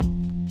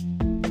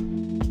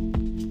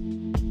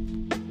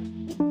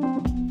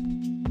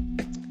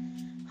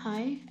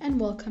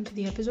welcome to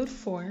the episode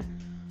 4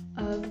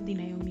 of the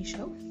Naomi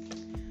Show.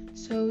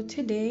 So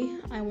today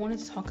I wanted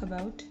to talk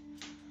about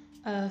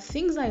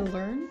things I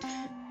learned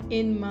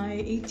in my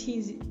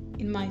 18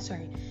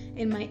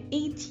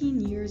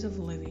 years of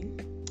living.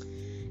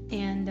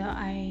 And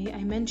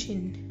I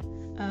mention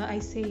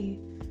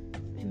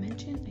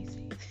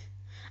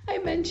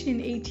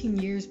 18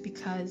 years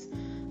because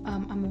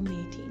I'm only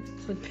 18,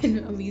 so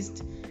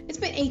it's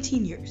been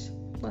 18 years.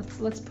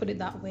 Let's put it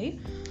that way.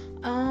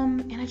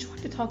 And I just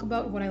wanted to talk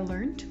about what I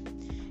learned.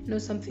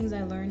 Some things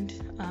I learned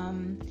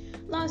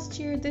last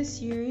year,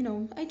 this year.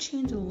 I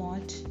changed a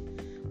lot.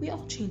 We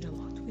all change a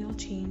lot. We all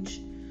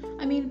change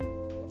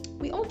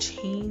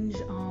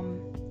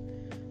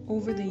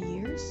over the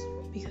years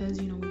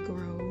because we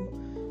grow,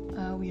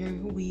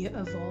 we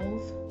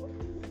evolve,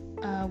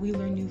 we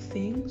learn new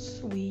things,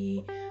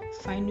 we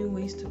find new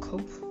ways to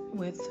cope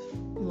with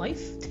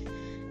life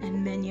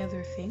and many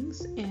other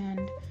things,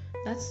 and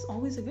that's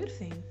always a good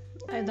thing.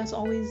 That's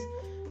always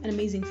an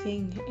amazing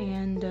thing,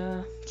 and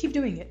keep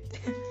doing it.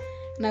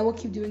 And I will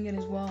keep doing it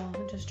as well,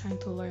 just trying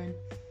to learn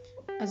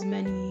as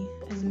many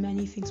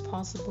things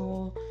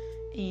possible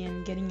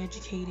and getting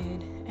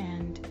educated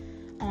and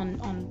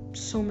on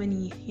so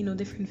many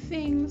different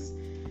things,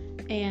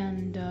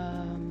 and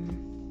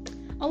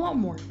a lot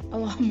more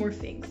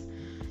things.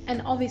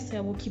 And obviously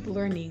I will keep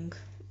learning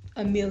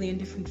a million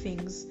different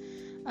things.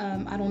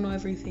 I don't know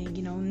everything,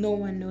 no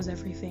one knows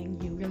everything.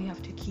 You really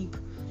have to keep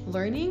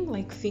learning.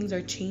 Like, things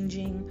are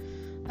changing,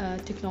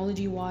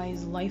 technology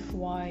wise, life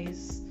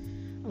wise,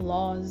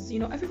 laws,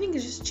 everything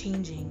is just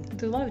changing.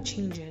 There's a lot of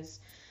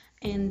changes,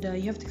 and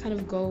you have to kind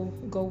of go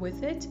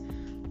with it.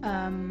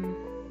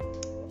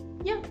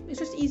 It's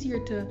just easier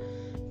to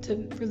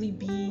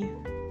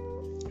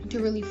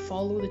really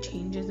follow the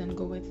changes and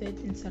go with it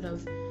instead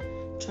of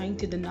trying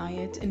to deny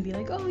it and be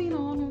like, I don't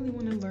really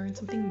want to learn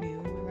something new.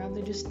 I'd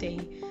rather just stay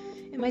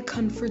in my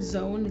comfort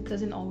zone. It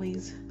doesn't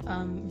always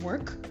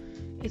work.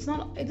 It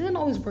doesn't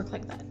always work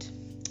like that.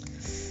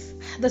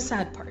 The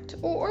sad part,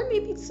 or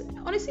maybe it's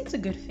a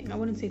good thing. I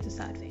wouldn't say it's a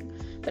sad thing,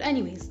 but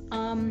anyways,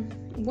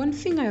 one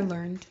thing I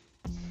learned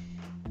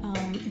in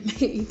my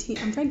 18.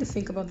 I'm trying to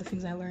think about the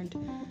things I learned.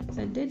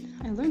 I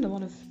learned a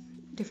lot of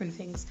different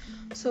things.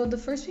 So the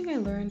first thing I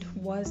learned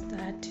was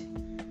that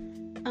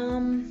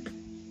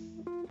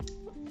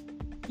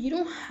you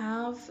don't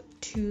have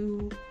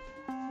to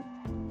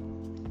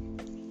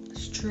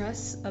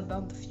stress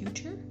about the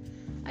future.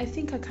 I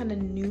think I kind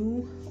of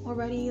knew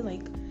already.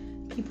 Like,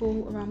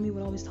 people around me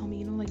would always tell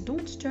me,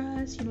 don't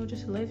stress,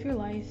 just live your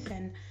life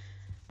and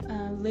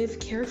live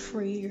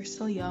carefree. You're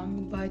still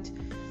young. But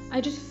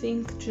I just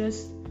think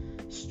just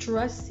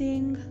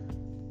stressing,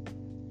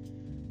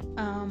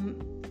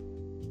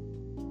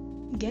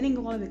 getting a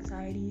lot of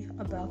anxiety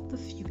about the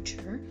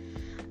future.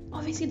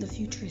 Obviously the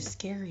future is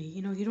scary.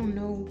 You don't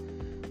know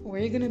where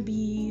you're gonna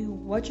be,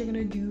 what you're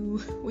gonna do,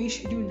 what you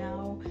should do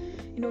now.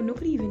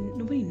 Nobody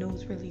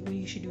knows really what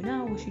you should do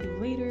now, what you should do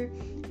later.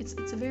 It's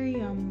a very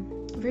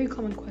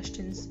common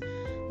questions.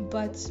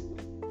 But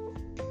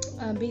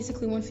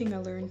basically one thing I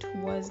learned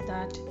was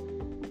that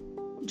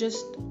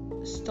just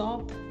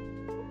stop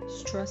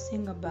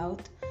stressing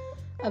about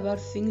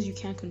things you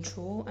can't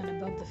control and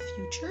about the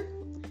future,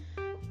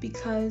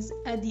 because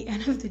at the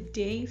end of the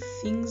day,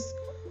 things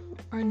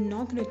are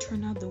not going to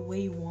turn out the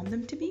way you want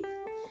them to be.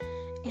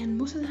 And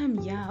most of the time,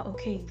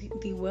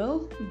 they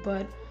will,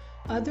 but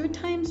other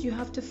times you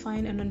have to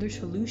find another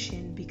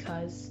solution,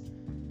 because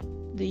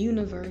the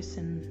universe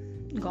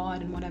and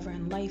God and whatever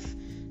in life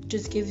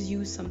just gives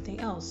you something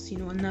else,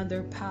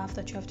 another path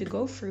that you have to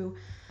go through,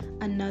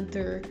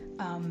 another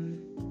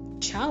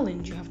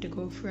challenge you have to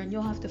go through, and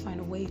you'll have to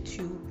find a way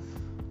to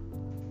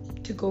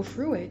go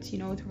through it,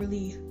 to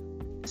really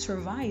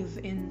survive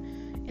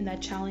in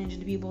that challenge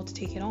and to be able to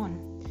take it on.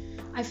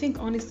 I think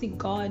honestly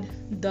God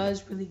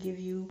does really give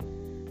you,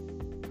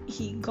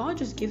 God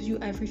just gives you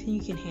everything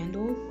you can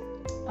handle.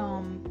 I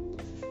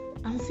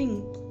don't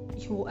think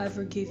he will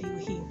ever give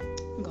you,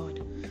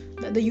 God,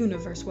 the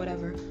universe,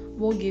 whatever,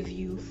 will give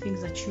you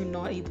things that you're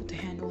not able to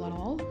handle at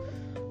all.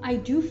 I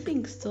do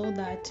think still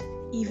that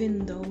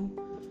even though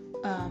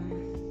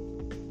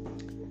I'm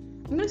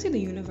gonna say the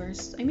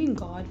universe, I mean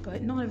God,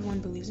 but not everyone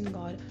believes in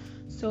God.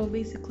 So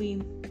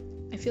basically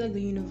I feel like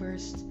the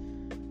universe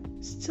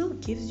still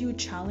gives you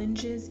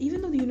challenges,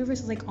 even though the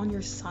universe is like on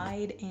your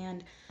side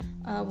and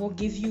will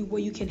give you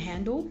what you can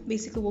handle.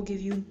 Basically will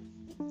give you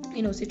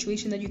a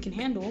situation that you can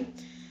handle.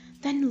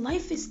 Then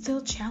life is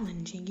still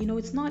challenging.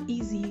 It's not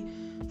easy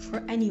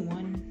for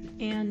anyone,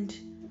 and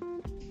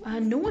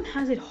no one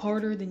has it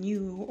harder than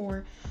you.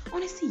 Or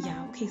honestly,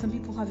 some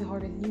people have it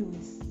harder than you,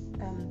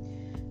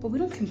 but we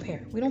don't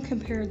compare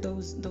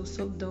those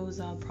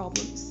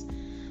problems.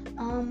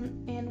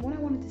 And what I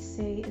wanted to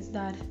say is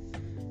that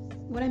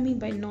what I mean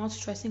by not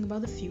stressing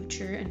about the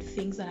future and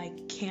things that I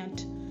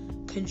can't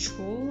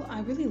control,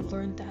 I really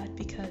learned that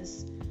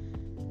because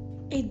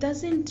it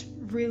doesn't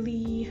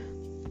really,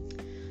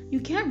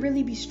 you can't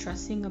really be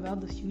stressing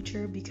about the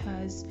future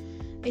because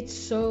it's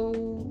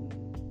so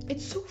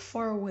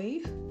far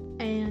away,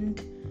 and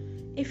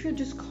if you're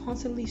just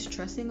constantly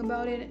stressing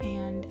about it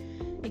and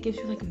it gives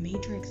you like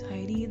major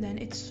anxiety, then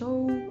it's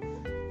so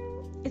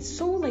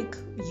like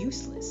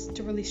useless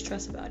to really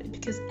stress about it,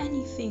 because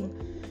anything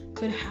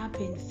could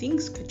happen,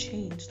 things could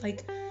change.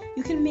 Like,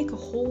 you can make a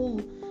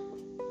whole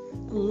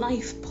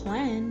life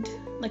planned,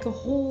 like a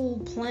whole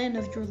plan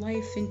of your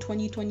life in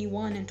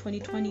 2021 and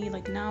 2020,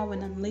 like now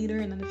and then later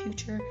and then the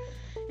future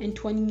in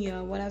 20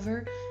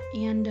 whatever,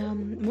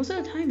 and most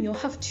of the time you'll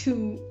have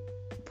to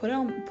put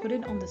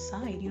it on the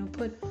side,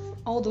 put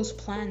all those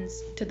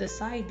plans to the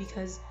side,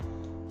 because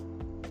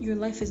your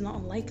life is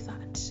not like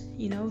that.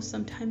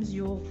 Sometimes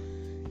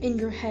in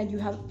your head you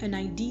have an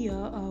idea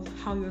of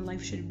how your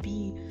life should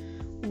be,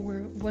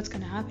 or what's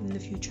going to happen in the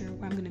future,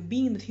 where I'm going to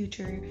be in the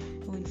future,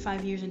 in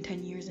 5 years and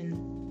 10 years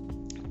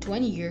and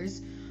 20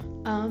 years.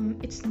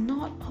 It's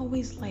not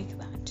always like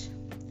that.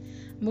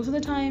 Most of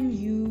the time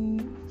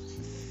you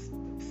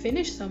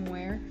finish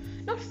somewhere,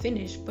 not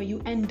finish, but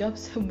you end up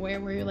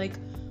somewhere where you're like,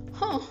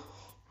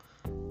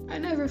 I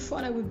never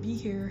thought I would be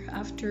here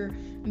after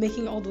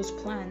making all those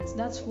plans.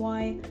 That's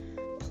why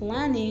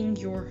planning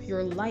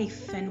your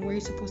life and where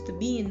you're supposed to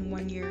be in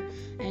 1 year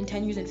and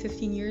 10 years and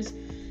 15 years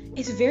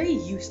is very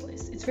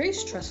useless. It's very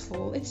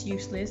stressful. It's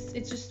useless.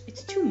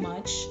 It's too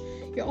much.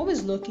 You're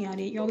always looking at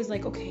it. You're always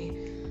like, okay,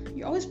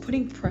 you're always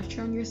putting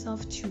pressure on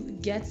yourself to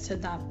get to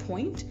that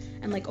point.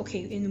 And like,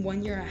 okay, in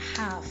 1 year I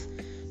have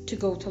to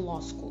go to law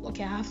school.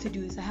 Okay, I have to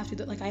do this. I have to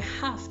do, like, I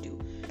have to.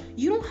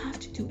 You don't have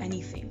to do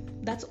anything.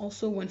 That's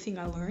also one thing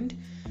I learned.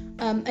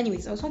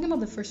 Anyways, I was talking about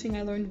the first thing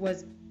I learned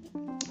was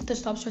to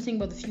stop stressing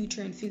about the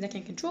future and things I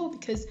can't control,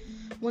 because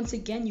once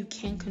again, you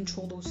can't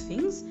control those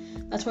things.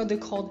 That's why they're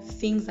called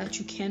things that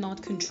you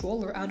cannot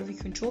control or out of your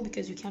control,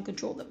 because you can't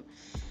control them.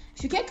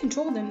 If you can't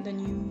control them,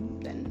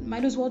 then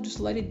might as well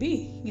just let it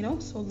be,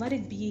 So let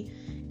it be,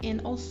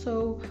 and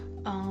also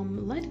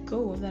let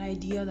go of that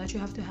idea that you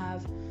have to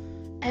have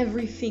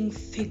everything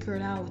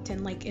figured out,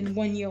 and like in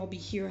 1 year I'll be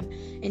here and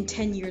in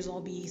 10 years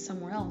I'll be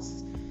somewhere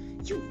else.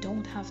 You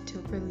don't have to.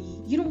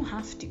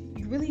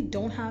 You really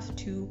don't have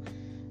to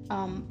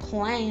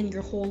plan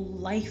your whole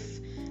life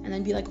and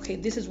then be like, okay,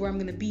 this is where I'm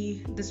gonna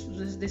be, this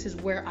is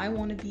where I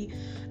want to be.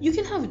 You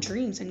can have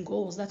dreams and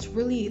goals. That's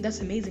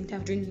amazing to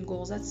have dreams and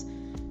goals. That's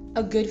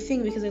a good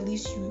thing, because at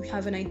least you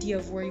have an idea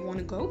of where you want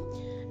to go,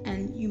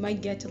 and you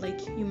might get to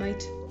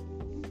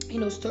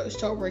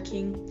start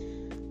working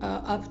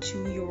up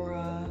to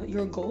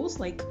your goals.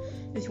 Like,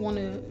 if you want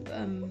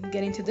to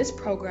get into this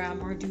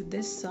program or do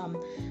this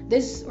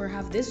or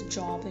have this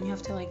job, then you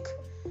have to like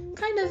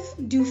kind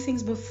of do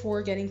things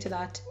before getting to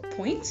that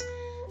point.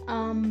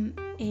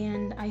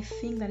 And I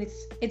think that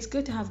it's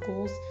good to have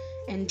goals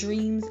and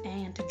dreams,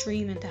 and to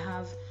dream and to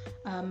have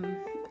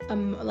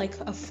like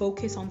a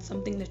focus on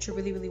something that you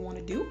really, really want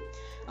to do,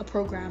 a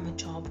program, a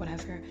job,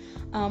 whatever,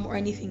 or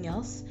anything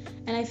else.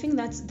 And I think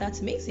that's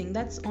amazing.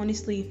 That's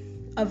honestly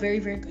a very,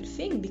 very good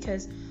thing,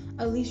 because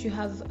at least you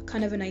have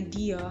kind of an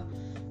idea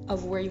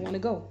of where you want to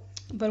go.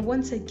 But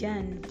once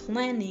again,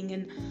 planning,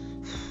 and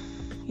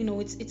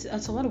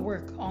it's a lot of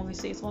work.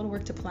 Obviously, it's a lot of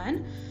work to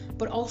plan,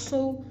 but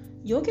also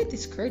you'll get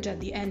discouraged at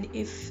the end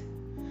if,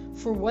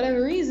 for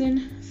whatever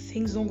reason,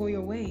 things don't go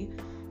your way.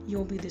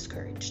 You'll be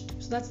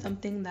discouraged. So that's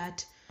something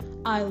that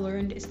I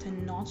learned, is to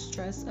not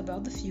stress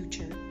about the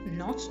future,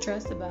 not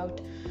stress about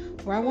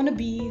where I want to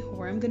be,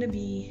 where I'm gonna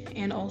be,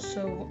 and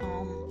also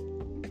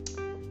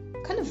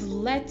kind of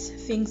let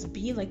things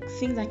be, like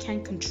things I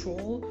can't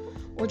control,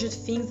 or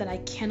just things that I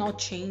cannot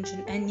change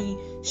in any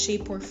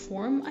shape or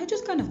form. I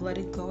just kind of let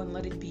it go and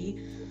let it be.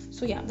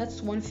 So yeah,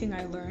 that's one thing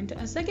I learned.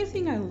 A second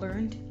thing I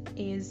learned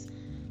is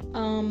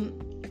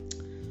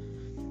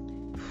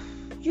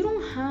you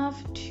don't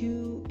have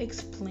to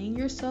explain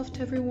yourself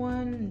to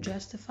everyone,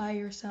 justify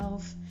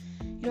yourself.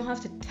 You don't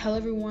have to tell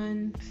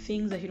everyone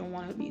things that you don't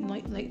want to be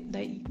like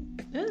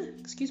that.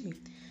 Excuse me.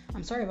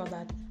 I'm sorry about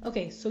that.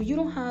 Okay, so you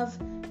don't have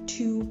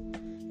to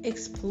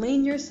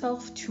explain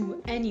yourself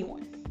to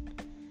anyone.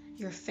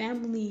 Your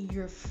family,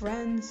 your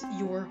friends,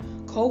 your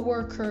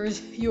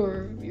co-workers,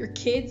 your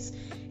kids.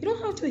 You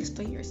don't have to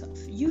explain yourself.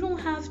 You don't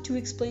have to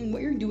explain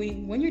what you're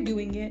doing, when you're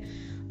doing it,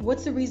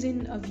 what's the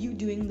reason of you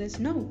doing this.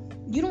 No,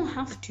 you don't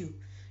have to.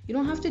 You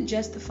don't have to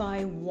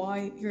justify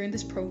why you're in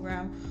this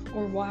program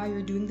or why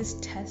you're doing this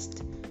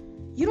test.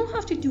 You don't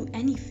have to do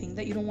anything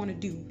that you don't want to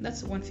do.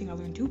 That's one thing I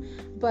learned too.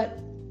 But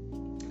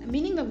the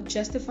meaning of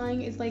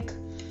justifying is like,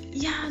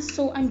 yeah,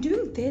 so I'm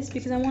doing this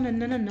because I want to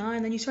and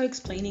then you start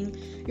explaining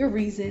your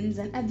reasons,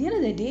 and at the end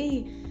of the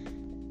day,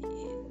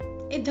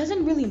 it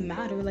doesn't really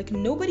matter. Like,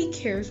 nobody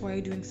cares why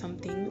you're doing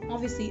something.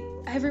 Obviously,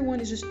 everyone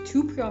is just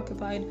too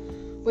preoccupied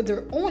with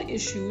their own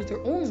issues,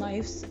 their own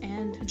lives,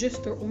 and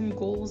just their own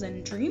goals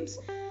and dreams,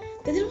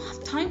 that they don't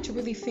have time to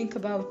really think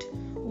about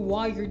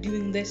why you're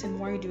doing this and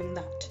why you're doing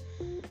that.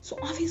 So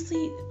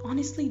obviously,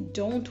 honestly,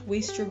 don't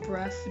waste your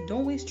breath,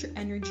 don't waste your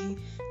energy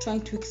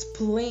trying to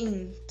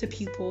explain to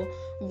people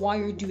why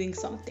you're doing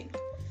something.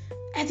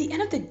 At the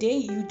end of the day,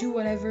 you do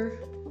whatever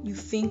you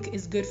think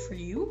is good for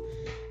you,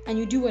 and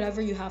you do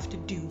whatever you have to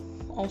do.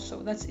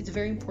 also. It's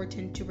very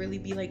important to really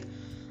be like,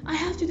 I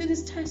have to do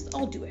this test,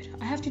 I'll do it.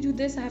 I have to do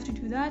this, I have to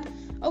do that.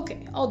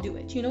 Okay, I'll do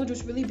it.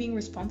 Just really being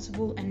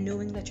responsible and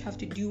knowing that you have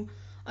to do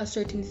a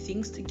certain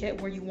things to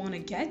get where you want to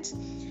get.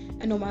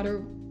 And no matter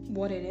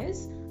what it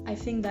is, I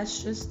think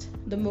that's just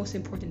the most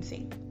important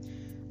thing,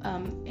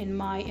 in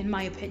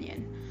my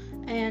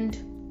opinion. And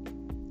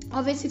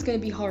obviously it's going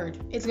to be hard.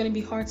 It's going to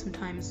be hard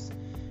sometimes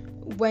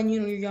when,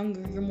 you're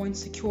younger, you're more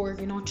insecure,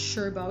 you're not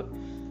sure about,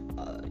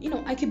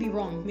 I could be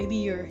wrong. Maybe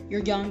you're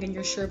young and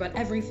you're sure about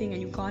everything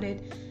and you got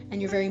it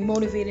and you're very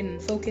motivated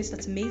and focused.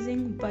 That's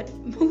amazing. But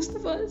most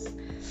of us,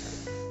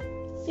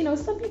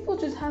 some people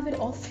just have it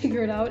all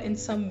figured out in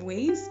some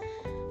ways.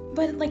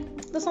 But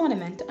that's not what I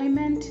meant. I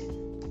meant,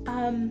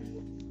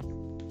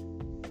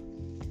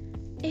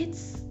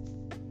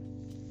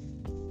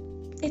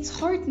 it's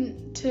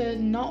hard to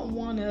not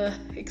want to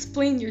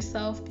explain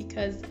yourself,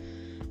 because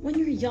when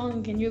you're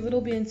young and you're a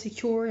little bit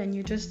insecure and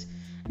you're just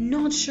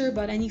not sure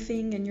about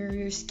anything and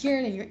you're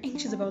scared and you're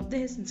anxious about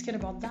this and scared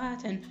about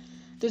that, and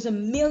there's a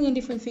million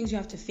different things you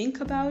have to think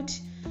about.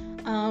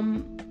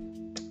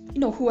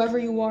 Whoever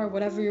you are,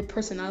 whatever your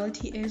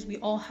personality is, we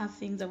all have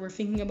things that we're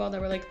thinking about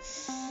that we're like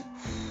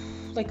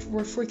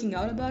we're freaking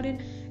out about it.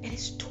 It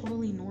is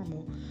totally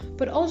normal.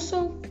 But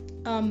also,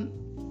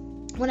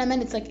 what I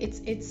meant,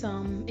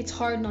 it's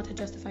hard not to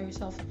justify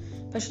yourself,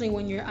 especially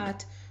when you're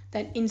at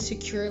that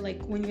insecure,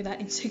 when you're that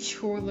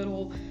insecure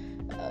little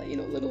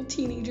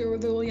teenager or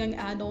little young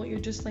adult. You're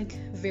just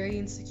very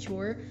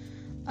insecure.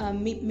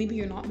 Maybe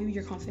you're not, maybe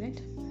you're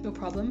confident, no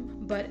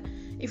problem. But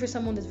if you're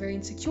someone that's very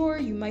insecure,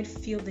 you might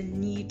feel the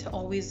need to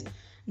always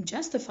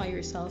justify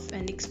yourself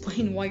and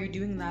explain why you're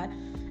doing that.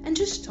 And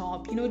just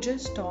stop,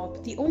 just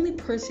stop. The only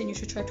person you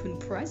should try to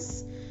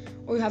impress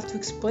or you have to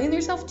explain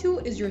yourself to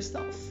is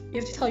yourself. You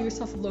have to tell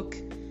yourself, look,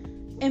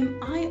 am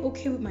I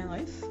okay with my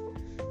life?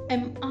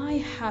 Am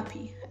I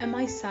happy? Am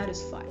I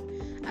satisfied?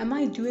 Am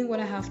I doing what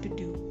I have to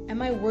do?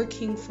 Am I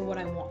working for what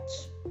I want?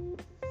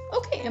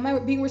 Okay, am I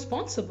being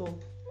responsible?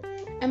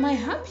 Am I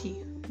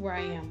happy where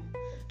I am?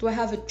 Do I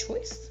have a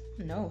choice?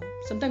 No.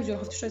 Sometimes you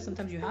don't have a choice,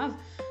 sometimes you have.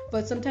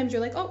 But sometimes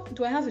you're like, oh,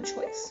 do I have a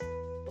choice?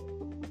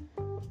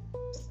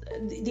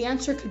 The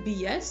answer could be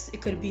yes,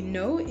 it could be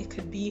no, it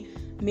could be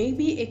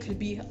maybe, it could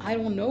be I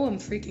don't know, I'm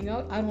freaking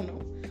out, I don't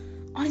know.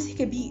 Honestly, it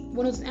could be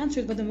one of those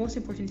answers, but the most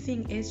important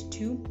thing is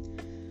to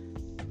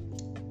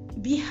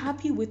be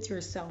happy with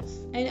yourself.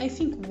 And I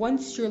think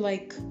once you're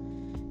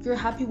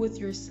happy with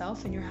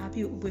yourself and you're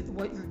happy with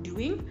what you're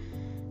doing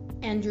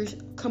and you're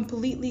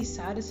completely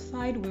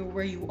satisfied with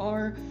where you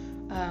are,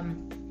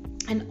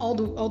 and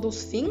all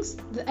those things,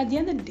 at the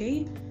end of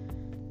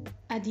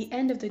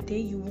the day,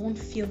 you won't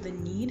feel the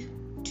need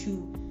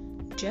to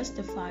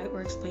justify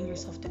or explain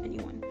yourself to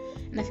anyone.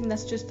 And I think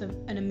that's just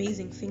an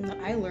amazing thing that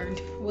I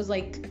learned, was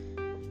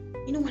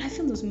when I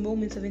feel those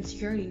moments of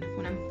insecurity,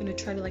 when I'm gonna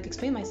try to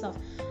explain myself,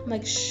 I'm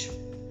like, shh,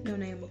 no,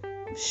 Naomi,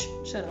 shh,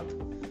 shut up.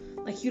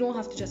 You don't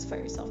have to justify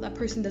yourself. That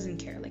person doesn't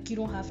care. You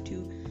don't have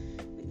to,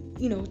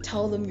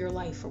 tell them your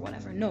life or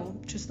whatever. No,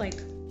 just are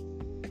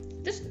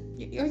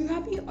you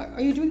happy? Are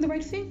you doing the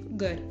right thing?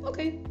 Good.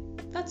 Okay,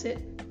 that's it.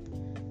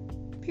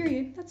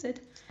 Period. That's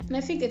it. And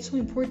I think it's so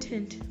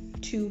important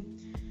to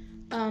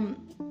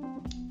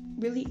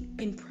really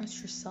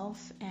impress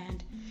yourself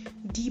and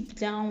deep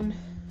down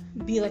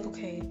be like,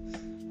 okay,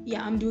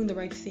 yeah, I'm doing the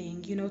right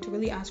thing. To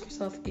really ask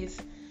yourself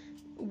if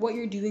what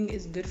you're doing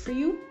is good for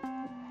you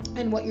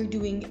and what you're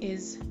doing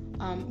is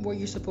what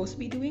you're supposed to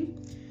be doing.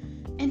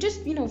 And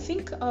just,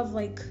 think of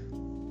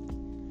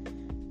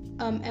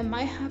am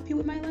I happy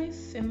with my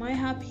life? Am I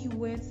happy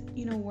with,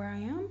 where I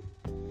am?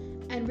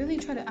 And really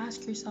try to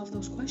ask yourself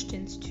those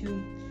questions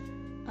too.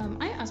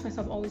 I ask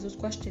myself always those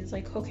questions,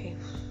 okay,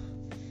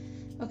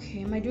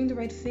 am I doing the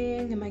right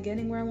thing? Am I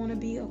getting where I want to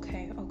be?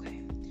 Okay.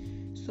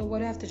 So why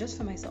do I have to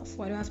justify myself?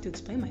 Why do I have to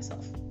explain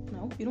myself?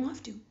 No, you don't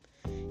have to.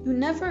 You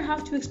never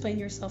have to explain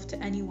yourself to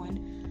anyone.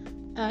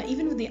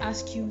 Even when they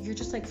ask you, you're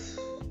just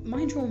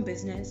mind your own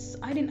business.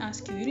 I didn't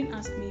ask you. You didn't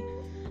ask me.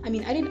 I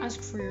didn't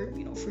ask for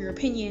your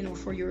opinion or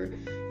for your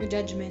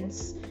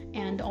judgments.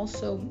 And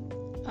also,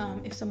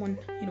 if someone,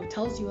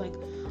 tells you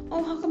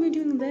oh, how come you're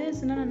doing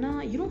this? And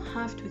you don't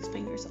have to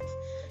explain yourself.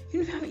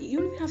 You don't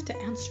even have to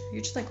answer.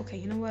 You're just okay,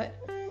 you know what?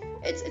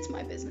 It's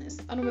my business.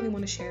 I don't really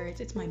want to share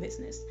it. It's my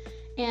business.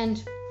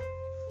 And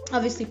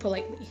obviously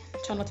politely.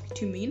 Try not to be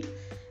too mean,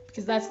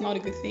 because that's not a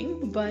good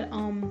thing. But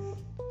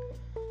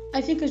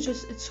I think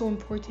it's so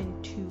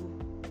important to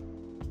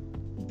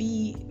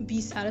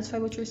be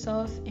satisfied with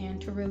yourself and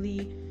to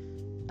really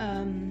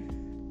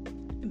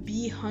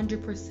be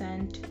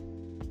 100%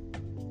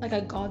 I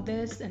got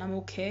this and I'm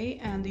okay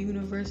and the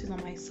universe is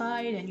on my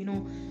side and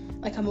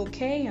I'm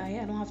okay.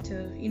 I don't have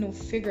to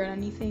figure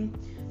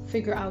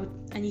out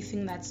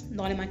anything that's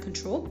not in my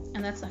control.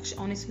 And that's actually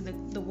honestly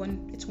the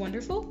one, it's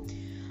wonderful.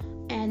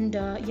 And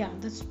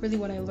that's really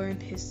what I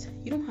learned, is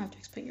you don't have to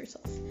explain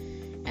yourself.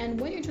 And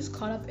when you're just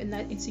caught up in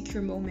that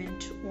insecure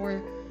moment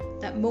or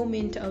that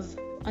moment of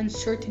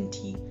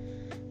uncertainty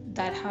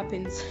that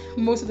happens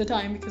most of the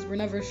time, because we're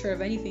never sure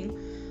of anything,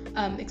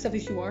 except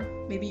if you are,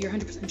 maybe you're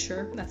 100%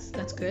 sure,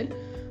 that's good.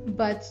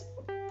 But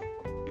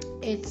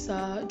it's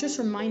just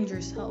remind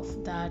yourself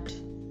that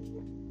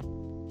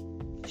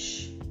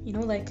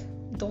like,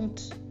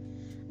 don't,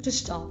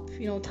 just stop,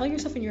 tell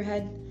yourself in your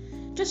head,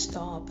 just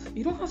stop.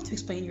 You don't have to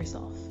explain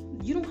yourself.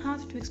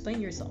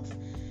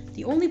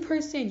 The only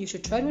person you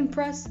should try to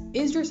impress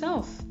is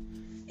yourself.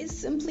 It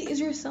simply is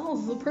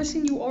yourself. The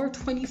person you are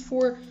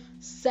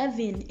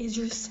 24/7 is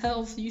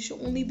yourself. You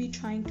should only be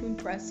trying to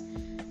impress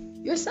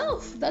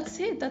yourself. That's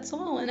it. That's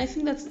all. And I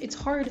think it's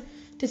hard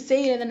to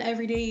say it and then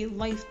everyday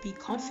life be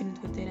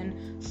confident with it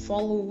and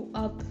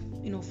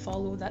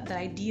follow that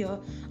idea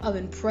of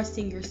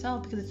impressing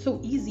yourself, because it's so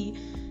easy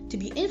to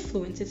be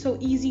influenced. It's so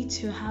easy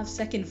to have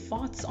second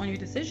thoughts on your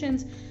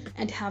decisions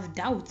and to have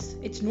doubts.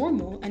 It's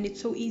normal, and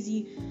it's so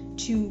easy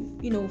to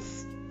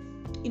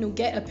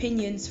get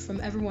opinions from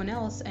everyone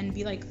else and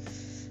be like,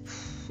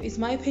 is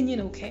my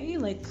opinion okay?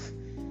 Like,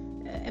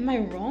 am I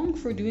wrong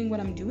for doing what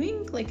I'm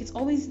doing? Like, it's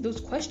always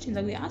those questions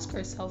that we ask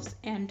ourselves.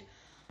 And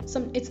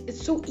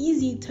it's so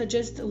easy to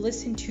just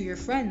listen to your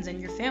friends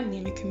and your family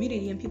and your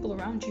community and people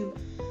around you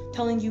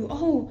telling you,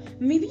 oh,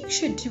 maybe you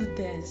should do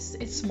this,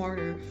 it's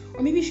smarter,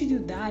 or maybe you should do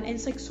that. And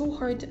it's like so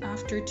hard to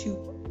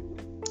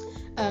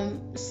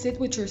sit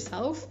with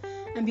yourself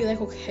and be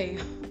like, okay,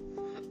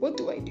 what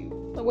do I do?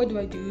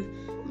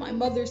 My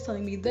mother's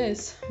telling me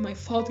this, my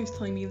father's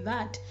telling me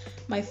that,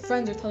 my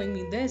friends are telling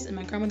me this, and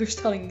my grandmother's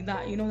telling me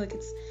that. Like,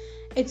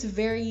 it's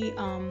very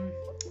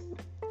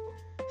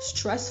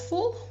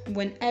stressful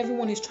when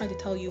everyone is trying to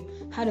tell you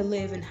how to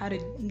live and how to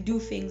do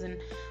things and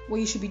what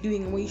you should be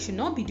doing and what you should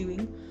not be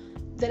doing.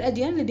 That at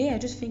the end of the day, I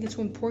just think it's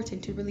so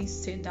important to really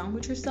sit down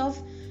with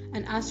yourself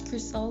and ask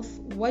yourself,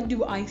 what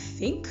do I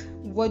think?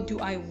 What do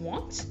I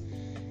want?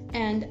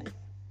 And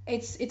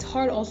it's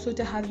hard also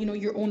to have,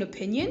 your own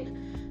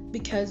opinion,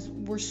 because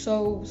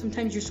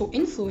sometimes you're so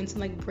influenced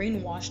and like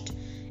brainwashed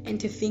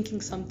into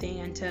thinking something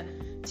and to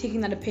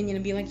taking that opinion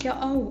and being like, yeah,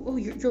 oh,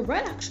 you're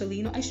right,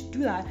 actually, I should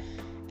do that.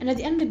 And at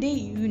the end of the day,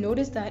 you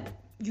notice that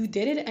you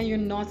did it and you're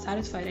not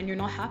satisfied and you're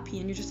not happy,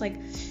 and you're just like,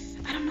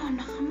 I don't know, I'm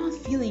not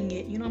feeling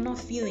it, I'm not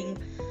feeling,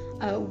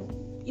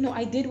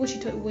 I did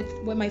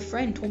what my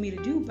friend told me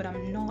to do, but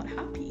I'm not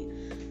happy.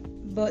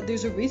 But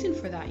there's a reason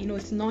for that,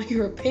 it's not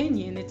your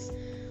opinion. It's,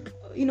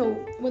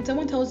 when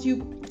someone tells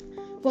you,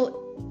 well,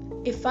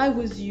 if I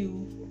was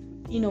you,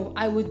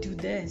 I would do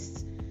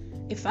this.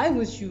 If I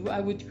was you, I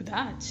would do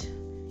that.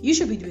 You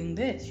should be doing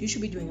this, you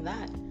should be doing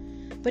that.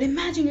 But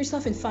imagine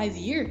yourself in 5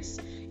 years.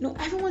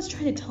 Everyone's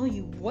trying to tell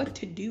you what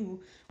to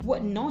do,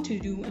 what not to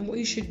do, and what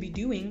you should be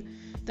doing.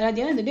 That at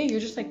the end of the day, you're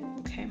just like,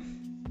 okay,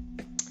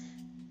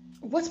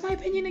 what's my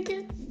opinion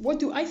again? What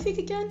do I think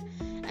again?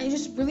 And you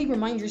just really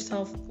remind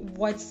yourself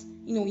what's,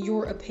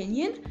 your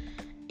opinion.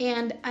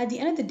 And at the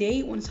end of the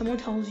day, when someone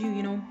tells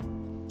you,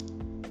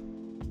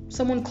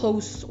 someone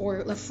close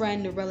or a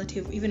friend, a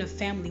relative, even a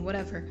family,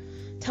 whatever,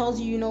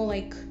 tells you,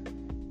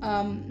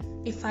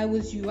 if I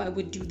was you, I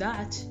would do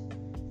that.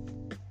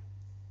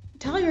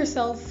 Tell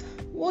yourself,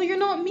 well, you're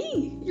not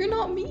me. You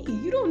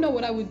don't know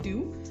what I would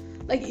do.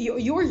 Like,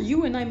 you're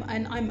you and I'm I,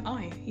 and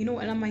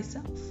I'm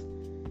myself.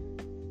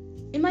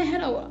 In my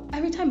head,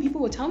 every time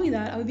people would tell me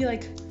that, I would be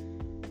like,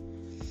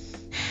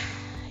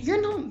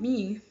 you're not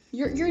me.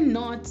 You're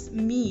not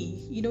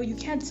me. You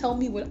can't tell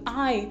me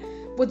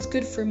what's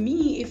good for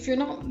me if you're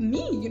not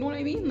me. You know what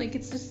I mean? Like,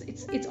 it's just,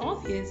 it's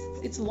obvious.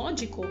 It's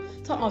logical.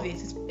 It's not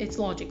obvious. It's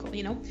logical,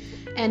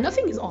 And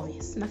nothing is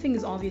obvious. Nothing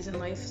is obvious in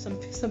life. Some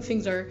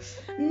things are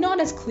not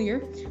as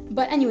clear.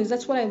 But anyways,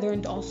 that's what I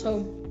learned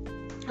also.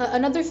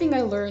 Another thing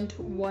I learned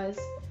was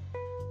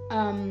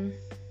about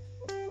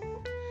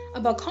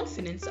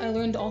confidence. I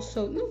learned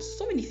also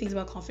so many things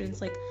about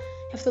confidence. Like,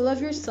 you have to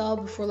love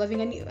yourself before loving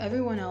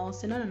everyone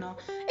else. And I don't know.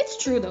 It's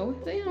true though.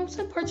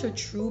 Some parts are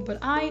true, but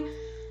I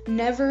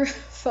never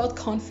felt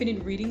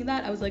confident reading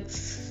that. I was like,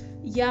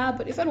 yeah,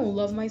 but if I don't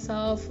love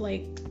myself,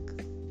 like,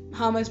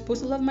 how am I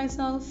supposed to love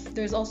myself?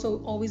 There's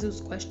also always those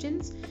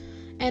questions.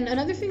 And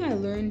another thing I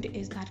learned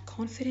is that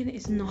confident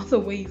is not the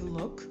way you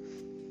look.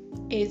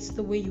 It's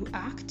the way you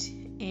act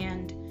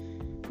and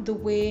the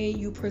way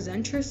you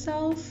present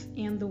yourself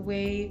and the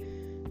way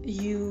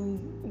you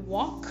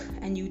walk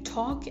and you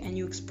talk and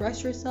you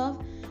express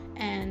yourself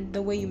and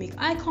the way you make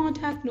eye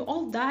contact.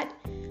 All that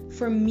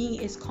for me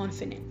is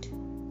confident.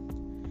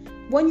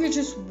 When you're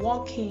just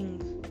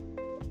walking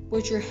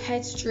with your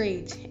head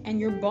straight and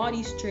your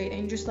body straight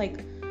and you're just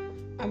like,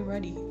 I'm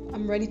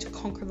ready to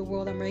conquer the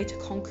world, I'm ready to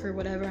conquer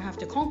whatever I have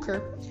to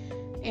conquer.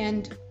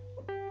 And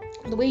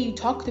the way you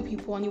talk to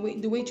people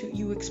and the way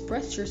you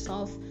express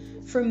yourself,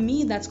 for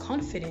me, that's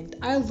confident.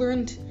 I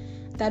learned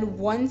that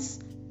once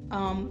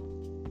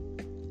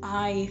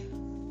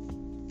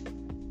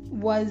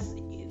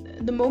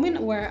the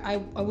moment where I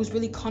was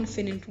really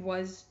confident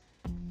was,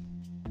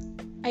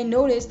 I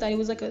noticed that it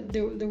was like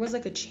there was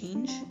like a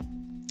change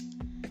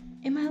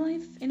in my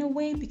life in a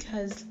way,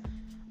 because I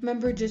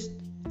remember just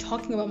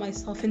talking about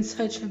myself in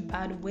such a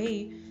bad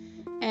way.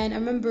 And I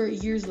remember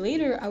years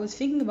later I was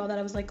thinking about that.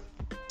 I was like,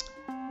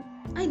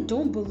 I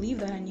don't believe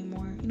that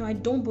anymore. I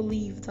don't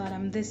believe that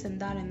I'm this and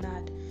that and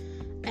that.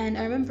 And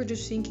I remember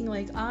just thinking,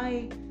 like,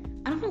 I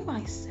don't know why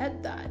I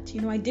said that.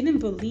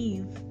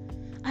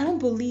 I don't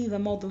believe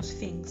I'm all those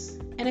things.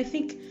 And I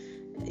think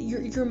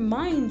your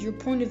mind, your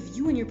point of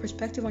view, and your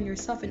perspective on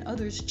yourself and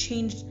others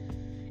changed.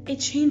 It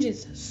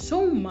changes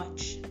so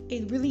much.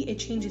 It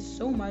changes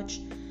so much.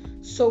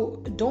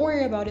 So don't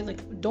worry about it.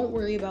 Like, don't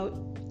worry about,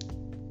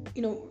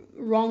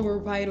 wrong or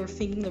right, or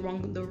thinking the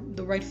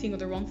right thing or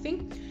the wrong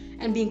thing,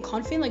 and being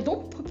confident. Like,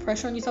 don't put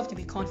pressure on yourself to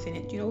be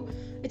confident.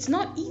 It's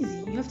not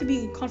easy. You have to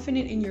be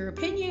confident in your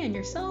opinion and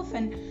yourself,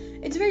 and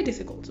it's very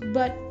difficult.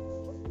 But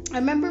I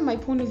remember my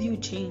point of view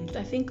changed.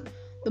 I think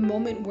the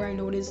moment where I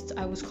noticed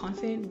I was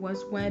confident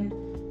was when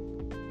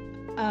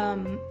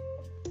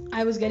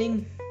I was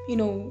getting,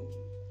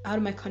 out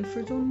of my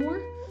comfort zone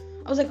more.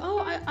 I was like, oh,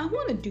 I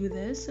want to do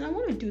this, and I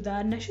want to do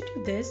that, and I should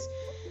do this.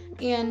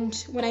 And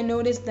when I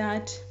noticed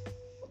that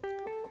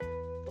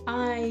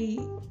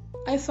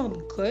I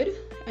felt good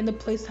in the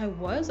place I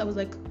was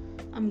like,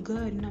 I'm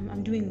good, and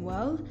I'm doing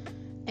well.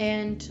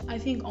 And I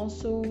think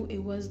also it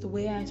was the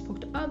way I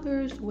spoke to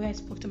others, the way I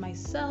spoke to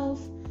myself,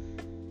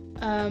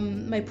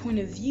 my point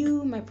of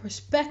view, my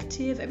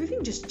perspective,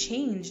 everything just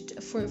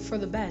changed for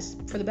the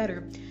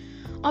better.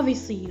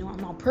 Obviously, I'm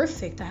not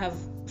perfect. I have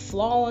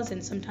flaws,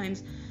 and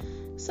sometimes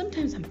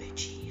I'm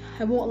bitchy.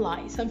 I won't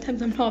lie.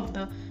 Sometimes I'm not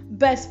the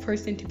best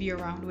person to be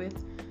around.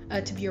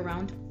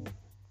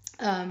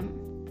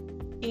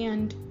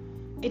 And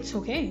it's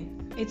okay.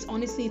 It's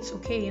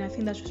okay. And I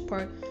think that's just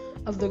part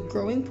of the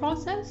growing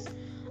process.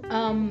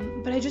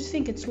 But I just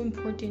think it's so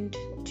important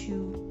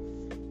to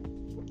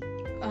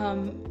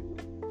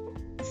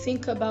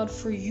think about,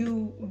 for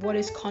you, what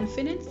is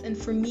confidence. And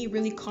for me,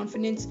 really,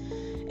 confidence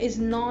is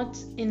not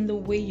in the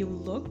way you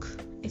look.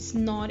 It's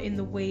not in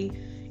the way,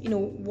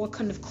 what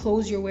kind of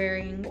clothes you're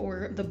wearing,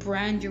 or the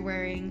brand you're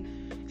wearing.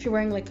 If you're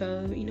wearing like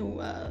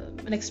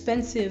an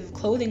expensive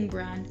clothing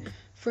brand,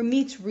 for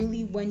me, it's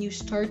really when you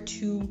start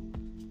to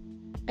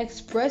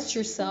express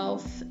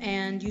yourself,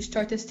 and you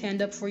start to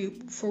stand up for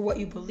what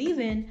you believe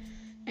in,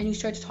 and you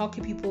start to talk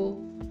to people,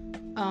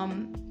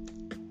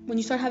 when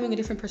you start having a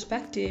different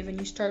perspective, and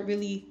you start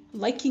really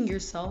liking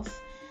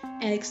yourself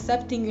and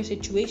accepting your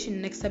situation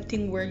and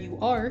accepting where you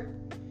are.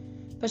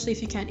 Especially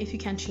if you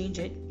can't change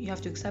it, you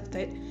have to accept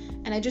it.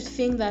 And I just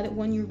think that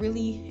when you're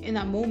really in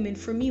that moment,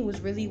 for me, was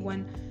really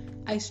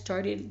when I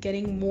started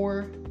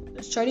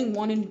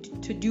wanting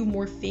to do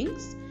more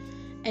things,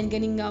 and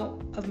getting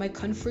out of my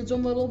comfort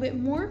zone a little bit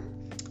more.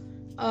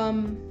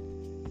 And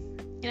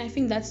I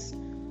think that's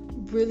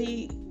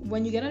really,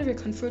 when you get out of your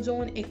comfort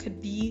zone,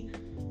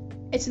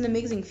 it's an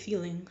amazing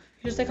feeling.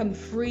 You're just like, I'm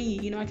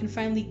free, I can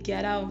finally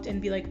get out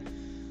and be like,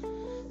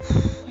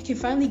 I can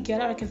finally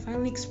get out, I can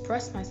finally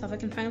express myself, I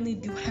can finally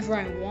do whatever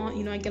I want,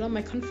 I get out of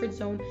my comfort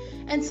zone.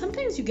 And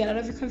sometimes you get out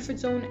of your comfort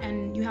zone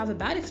and you have a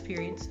bad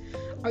experience,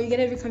 or you get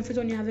out of your comfort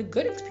zone and you have a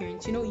good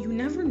experience. You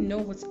never know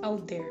what's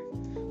out there,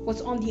 what's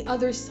on the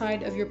other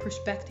side of your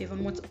perspective,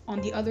 and what's on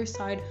the other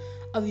side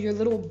of your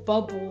little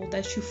bubble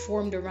that you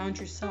formed around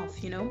yourself,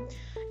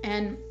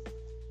 And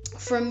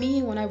for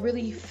me, when I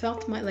really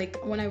felt I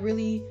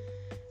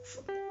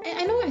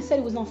know I said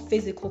it was not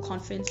physical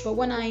confidence, but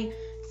when I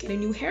get a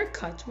new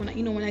haircut, when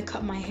I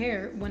cut my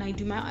hair, when I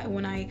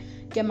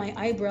get my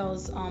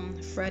eyebrows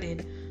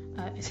fretted,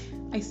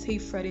 I say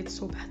fretted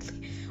so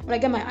badly. When I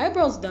get my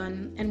eyebrows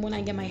done, and when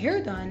I get my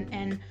hair done,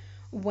 and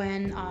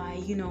when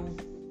I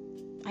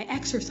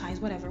exercise,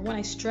 whatever, when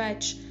I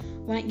stretch,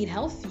 when I eat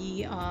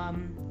healthy,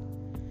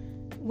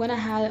 when I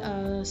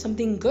had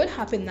something good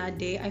happen that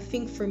day, I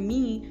think for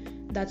me,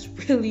 that's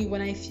really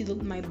when I feel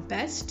my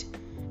best.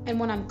 And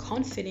when I'm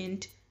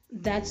confident,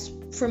 that's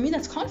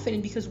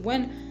confident, because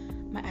when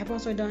my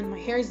eyebrows are done, my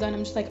hair is done,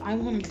 I'm just like, I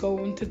want to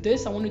go into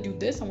this, I want to do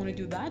this, I want to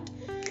do that.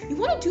 You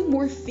want to do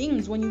more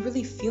things when you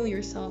really feel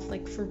yourself,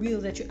 like for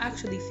real, that you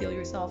actually feel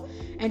yourself,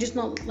 and just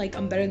not like,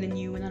 I'm better than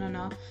you, and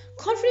no.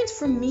 Confidence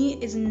for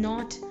me is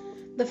not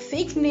the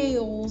fake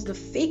nails, the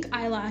fake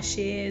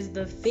eyelashes,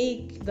 the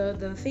fake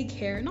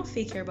hair, not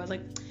fake hair, but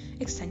like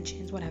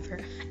extensions, whatever.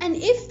 And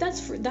if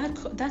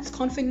that's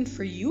confident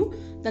for you,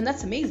 then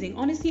that's amazing.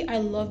 Honestly, I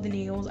love the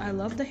nails, I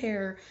love the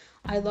hair,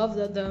 I love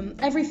the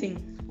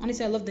everything.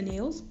 Honestly, I love the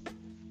nails,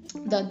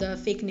 the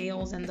fake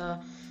nails, and I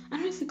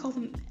don't know if we call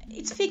them,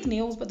 it's fake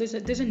nails, but there's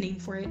a name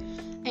for it.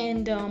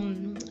 And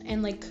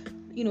like,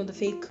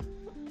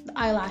 the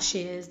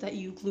eyelashes that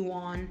you glue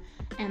on,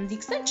 and the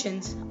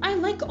extensions. I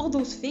like all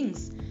those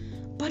things.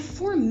 But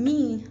for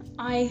me,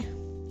 I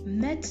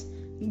met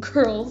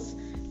girls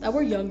that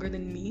were younger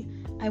than me.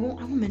 I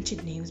won't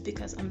mention names,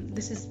 because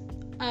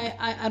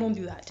I don't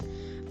do that.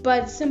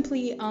 But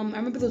simply, I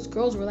remember those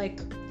girls were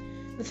like,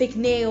 the fake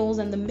nails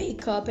and the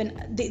makeup,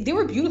 and they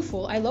were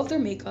beautiful. I loved their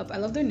makeup, I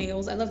loved their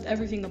nails, I loved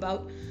everything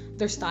about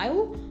their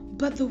style.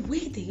 But the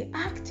way they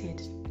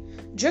acted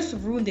just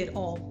ruined it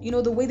all.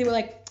 The way they were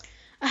like,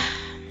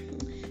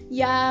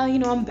 yeah,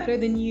 I'm better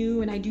than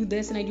you, and I do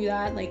this and I do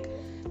that. Like,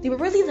 they were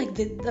really like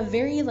the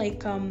very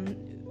like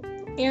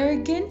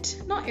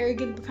arrogant, not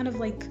arrogant, but kind of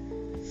like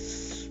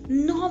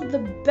not the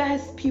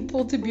best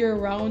people to be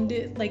around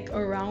it, like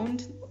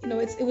around.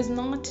 It was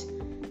not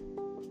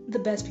the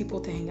best people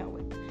to hang out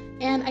with.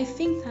 And I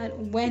think that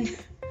when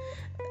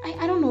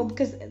I don't know,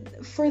 because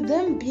for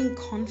them, being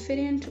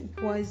confident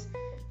was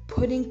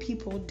putting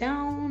people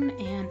down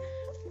and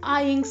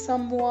eyeing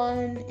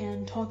someone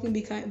and talking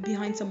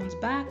behind someone's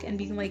back and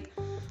being like,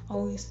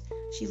 oh,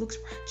 she looks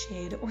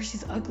wretched, or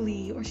she's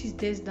ugly, or she's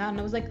this, that. And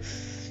I was like,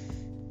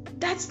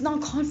 that's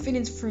not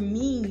confidence for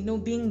me.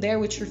 Being there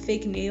with your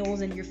fake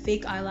nails and your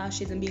fake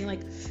eyelashes and being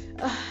like,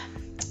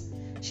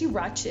 she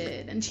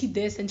ratchet and she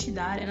this and she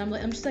that. And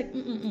I'm just like,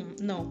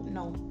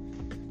 no.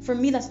 For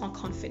me, that's not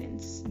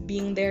confidence.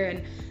 Being there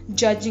and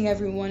judging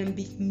everyone and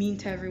being mean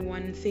to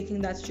everyone and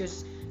thinking that's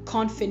just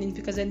confidence,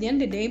 because at the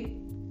end of the day,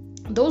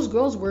 those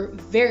girls were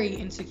very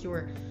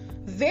insecure,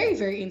 very,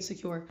 very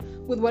insecure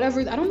with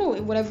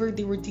whatever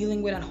they were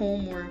dealing with at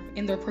home or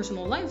in their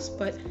personal lives,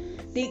 but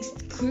they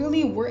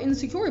clearly were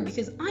insecure,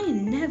 because I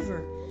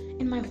never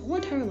in my whole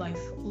entire life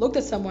looked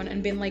at someone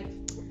and been like,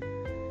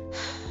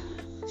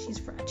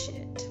 she's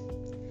ratchet,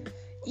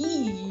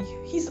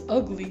 he's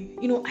ugly.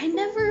 I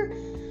never.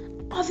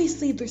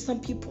 Obviously, there's some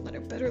people that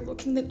are better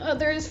looking than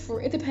others.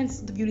 It depends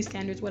on the beauty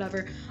standards,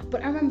 whatever.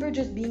 But I remember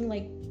just being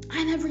like,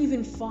 I never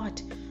even thought.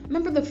 I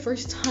remember the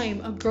first time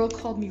a girl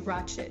called me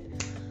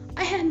ratchet.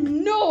 I had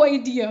no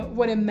idea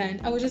what it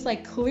meant. I was just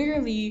like,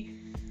 clearly,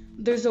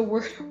 there's a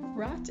word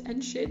rat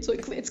and shit. So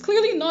it's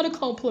clearly not a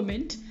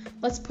compliment.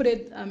 Let's put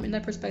it in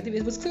that perspective.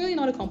 It was clearly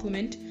not a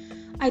compliment.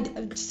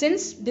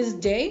 Since this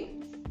day,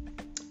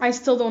 I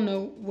still don't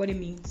know what it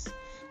means.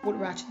 What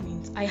ratchet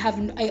means. I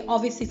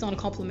obviously it's not a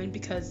compliment,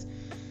 because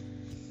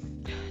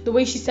the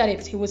way she said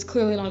it was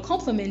clearly not a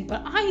compliment,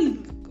 but I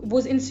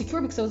was insecure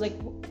because I was like,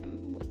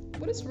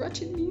 what does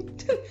ratchet mean?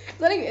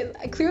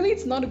 Clearly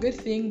it's not a good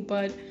thing,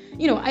 but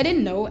I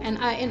didn't know, and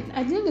at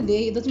the end of the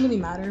day, it doesn't really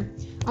matter.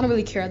 I don't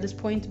really care at this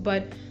point,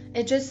 but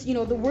it just,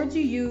 the words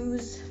you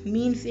use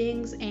mean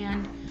things,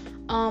 and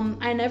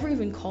I never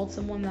even called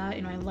someone that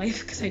in my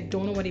life because I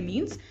don't know what it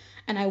means,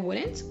 and I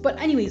wouldn't. But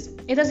anyways,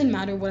 it doesn't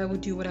matter what I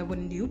would do, what I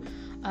wouldn't do.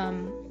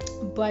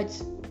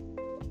 But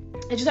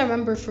I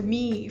remember, for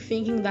me,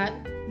 thinking that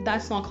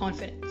that's not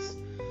confidence.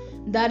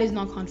 That is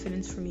not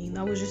confidence for me.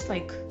 That was just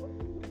like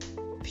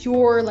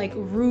pure like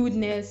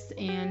rudeness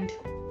and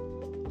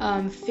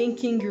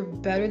thinking you're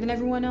better than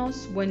everyone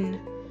else when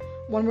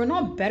we're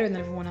not better than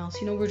everyone else.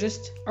 We're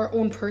just our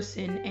own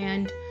person.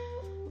 And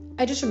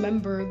I just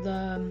remember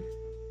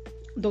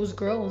those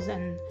girls,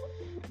 and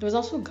there's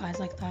also guys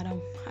like that.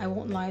 I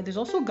won't lie. There's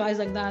also guys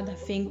like that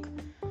think,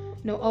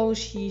 oh,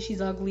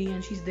 she's ugly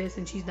and she's this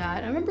and she's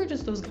that. I remember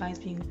just those guys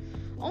being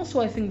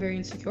also, I think, very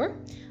insecure.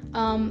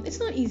 It's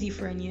not easy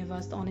for any of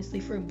us, honestly,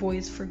 for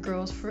boys, for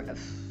girls, for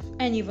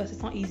any of us.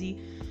 It's not easy.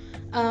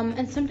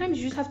 And sometimes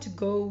you just have to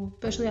go,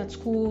 especially at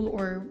school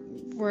or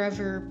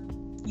wherever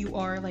you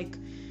are, like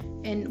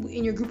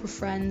in your group of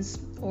friends,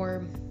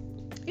 or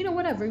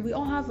whatever. We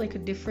all have like a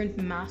different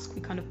mask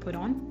we kind of put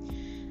on.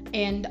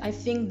 And I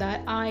think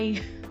that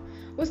I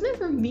was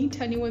never mean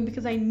to anyone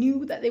because I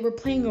knew that they were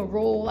playing a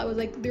role. I was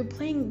like, they're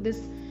playing this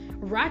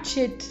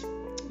ratchet,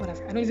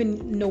 whatever. I don't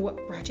even know what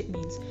ratchet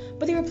means.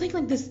 But they were playing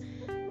like this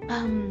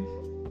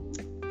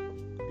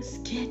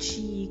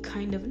sketchy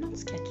kind of, not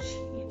sketchy.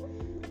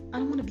 I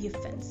don't want to be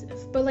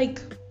offensive. But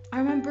like, I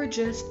remember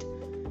just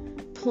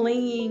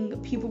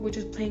people were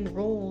just playing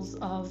roles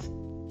of,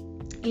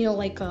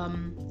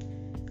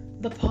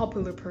 the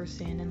popular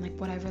person and like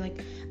whatever.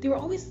 Like, they were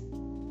always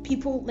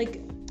people,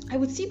 like, I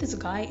would see this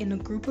guy in a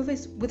group with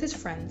his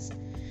friends.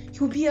 He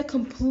would be a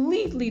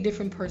completely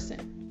different person.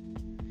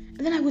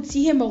 And then I would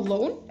see him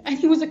alone and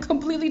he was a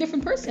completely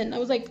different person. I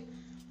was like,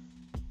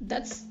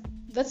 that's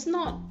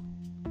not,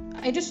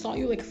 I just saw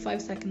you like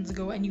 5 seconds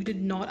ago and you did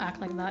not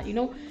act like that,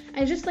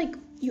 And just like,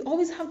 you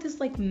always have this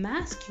like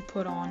mask you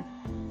put on,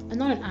 and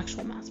not an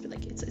actual mask, but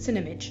like it's an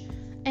image.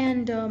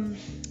 And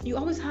you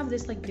always have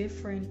this like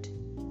different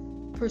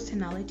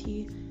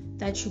personality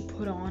that you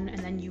put on, and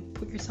then you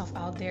put yourself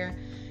out there.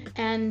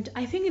 And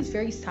I think it's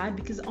very sad,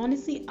 because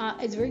honestly,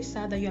 it's very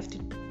sad that you have to,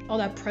 all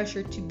that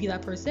pressure to be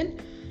that person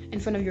in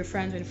front of your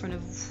friends or in front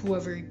of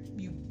whoever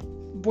you,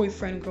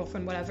 boyfriend,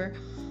 girlfriend, whatever.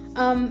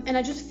 And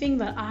I just think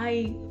that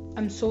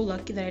I'm so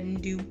lucky that I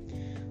didn't do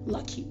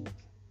lucky.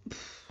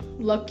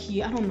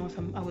 I don't know if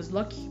I was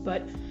lucky,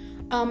 but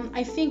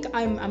I think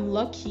I'm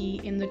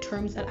lucky in the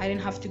terms that I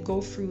didn't have to go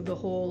through the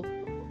whole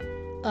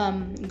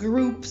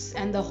groups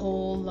and the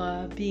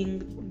whole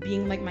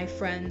being like my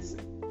friends.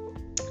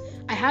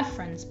 I had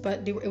friends,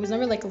 but it was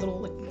never like a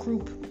little like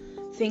group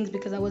things,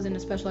 because I was in a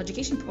special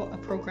education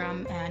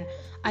program, and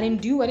I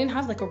didn't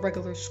have like a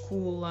regular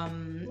school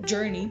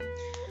journey,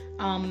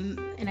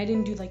 and I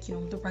didn't do like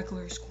the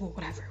regular school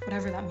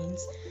whatever that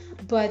means.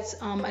 But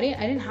I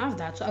didn't have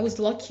that, so I was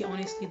lucky,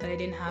 honestly, that I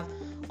didn't have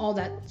all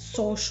that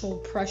social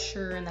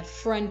pressure and that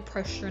friend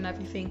pressure and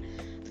everything,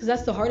 because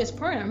that's the hardest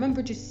part. I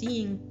remember just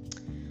seeing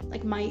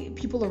like my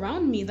people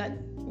around me that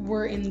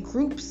were in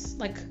groups,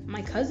 like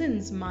my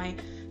cousins, my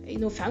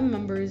family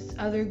members,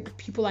 other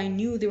people I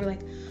knew. They were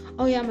like,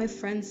 oh yeah, my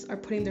friends are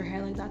putting their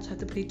hair like that, so I have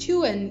to put it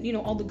too. And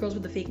all the girls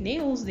with the fake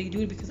nails, they do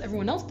it because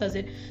everyone else does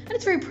it, and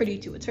it's very pretty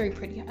too. It's very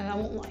pretty. I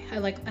won't lie. I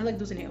like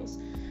those nails,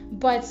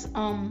 but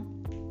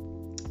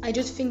I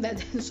just think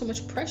that there's so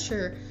much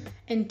pressure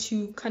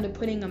into kind of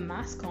putting a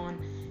mask on,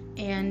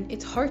 and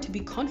it's hard to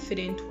be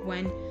confident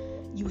when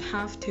you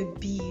have to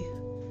be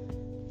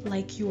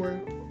like your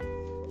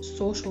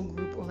social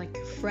group, or like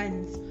your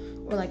friends,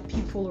 or like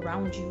people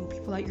around you,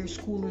 people at your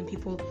school and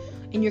people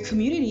in your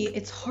community.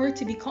 It's hard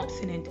to be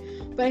confident.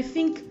 But I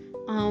think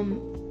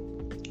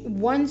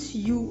once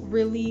you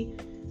really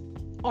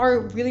are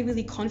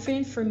really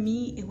confident, for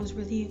me it was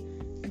really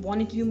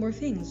wanting to do more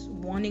things,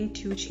 wanting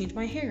to change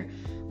my hair,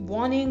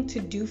 wanting to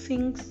do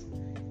things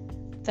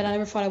that I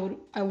never thought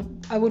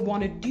I would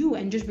want to do,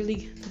 and just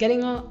really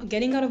getting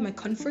out of my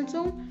comfort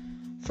zone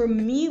for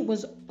me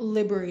was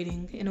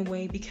liberating in a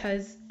way,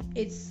 because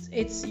it's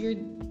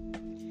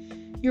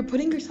you're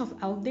putting yourself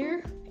out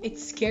there.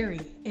 It's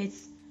scary.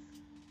 It's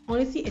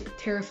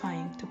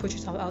terrifying to put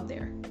yourself out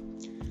there.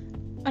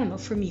 I don't know,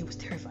 for me it was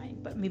terrifying,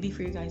 but maybe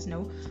for you guys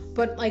no.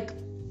 But like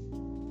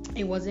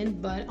it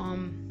wasn't, but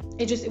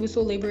it was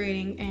so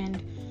liberating.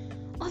 And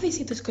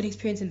obviously there's good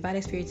experience and bad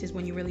experiences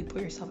when you really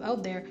put yourself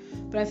out there,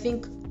 but I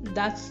think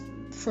that's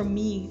for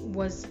me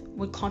was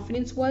what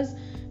confidence was,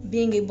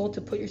 being able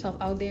to put yourself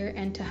out there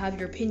and to have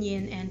your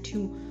opinion and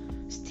to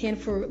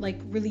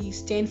really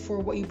stand for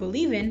what you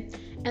believe in.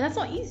 And that's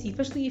not easy,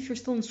 especially if you're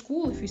still in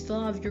school, if you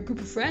still have your group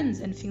of friends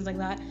and things like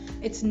that.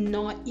 It's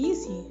not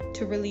easy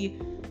to really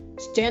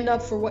stand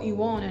up for what you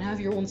want and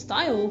have your own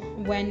style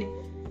when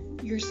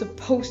you're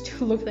supposed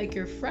to look like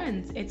your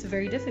friends. It's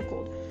very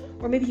difficult.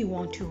 Or maybe you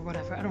want to, or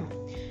whatever, I don't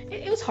know.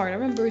 It was hard. I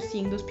remember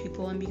seeing those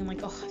people and being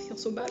like, oh, I feel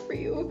so bad for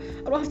you.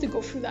 I don't have to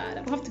go through that.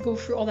 I don't have to go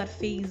through all that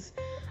phase.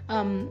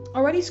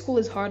 Already school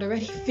is hard.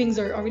 Already things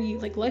are already,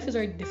 like, life is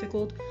already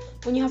difficult.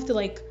 When you have to,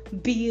 like,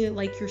 be,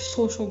 like, your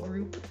social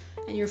group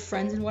and your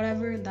friends and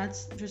whatever,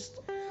 that's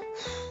just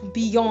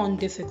beyond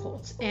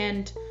difficult.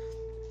 And,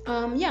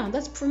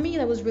 that's, for me,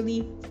 that was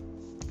really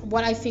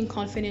what I think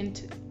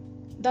confident,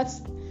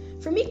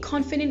 for me,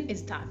 confident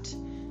is that.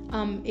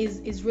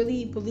 Is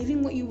really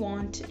believing what you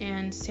want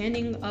and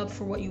standing up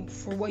for what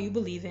you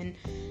believe in,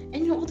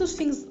 and all those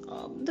things,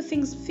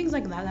 things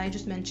like that I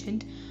just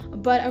mentioned.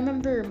 But I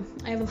remember,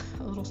 I have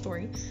a little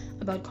story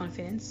about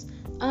confidence.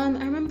 I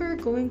remember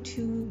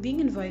being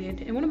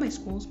invited in one of my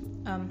schools.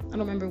 I don't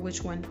remember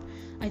which one.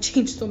 I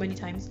changed so many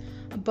times,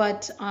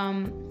 but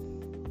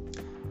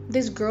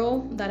this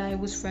girl that I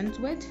was friends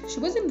with, she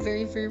wasn't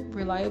very, very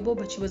reliable,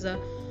 but she was a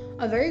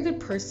very good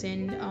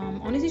person.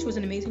 Honestly, she was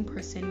an amazing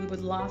person. We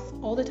would laugh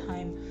all the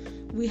time.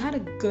 We had a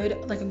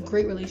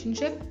great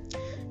relationship.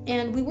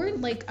 And we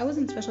weren't I was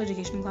in special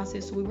education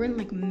classes, so we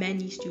weren't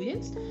many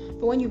students.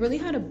 But when you really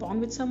had a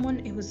bond with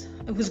someone, it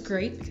was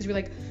great, because you're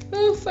like,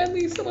 oh,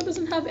 finally someone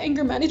doesn't have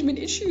anger management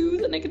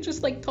issues, and I could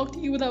just talk to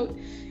you without,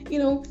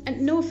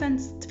 and no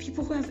offense to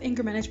people who have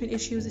anger management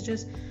issues. It's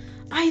just,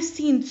 I've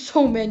seen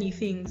so many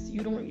things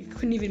you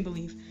couldn't even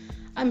believe.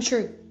 I'm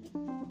sure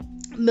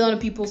a lot of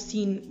people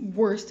seen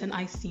worse than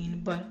I've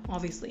seen, but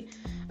obviously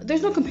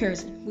there's no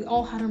comparison. We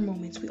all had our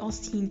moments. We all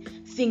seen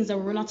things that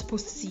we're not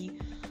supposed to see.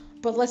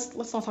 But let's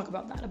not talk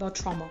about that, about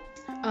trauma.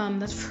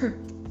 That's for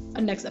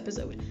a next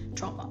episode,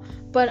 trauma.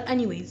 But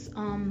anyways,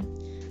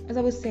 as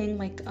I was saying,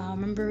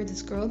 remember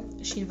this girl,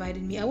 she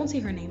invited me. I won't say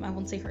her name. I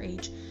won't say her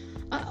age.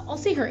 I'll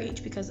say her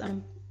age because it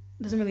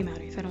doesn't really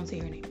matter if I don't say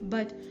her name.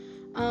 But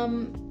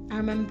I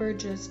remember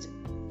just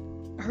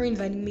her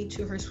inviting me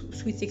to her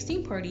Sweet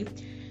 16 party.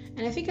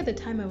 And I think at the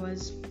time I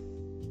was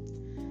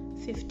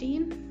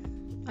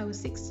 15. I was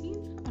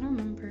 16. I don't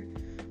remember.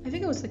 I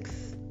think I was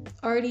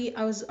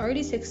I was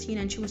already 16,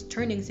 and she was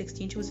turning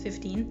 16. She was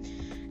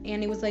 15,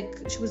 and it was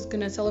she was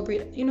gonna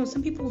celebrate.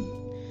 Some people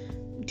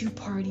do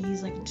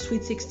parties,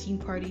 Sweet 16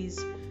 parties,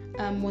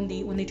 when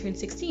they turn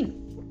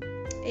 16.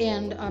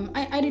 And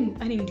I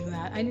didn't do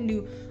that. I didn't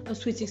do a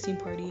Sweet 16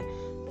 party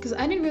because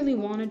I didn't really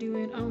want to do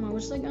it. I don't know. I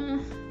was just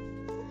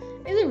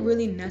is it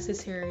really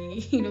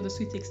necessary? The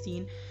Sweet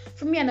 16.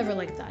 For me, I never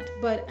liked that.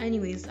 But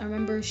anyways, I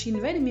remember she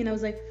invited me, and I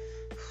was like,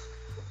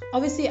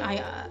 obviously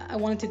I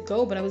wanted to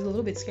go, but I was a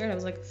little bit scared. I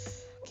was like,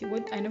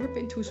 okay, I never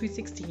been to a Sweet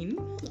 16.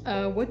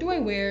 What do I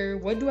wear?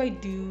 What do I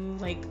do?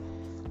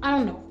 I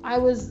don't know. I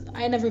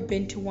had never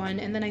been to one,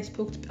 and then I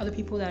spoke to other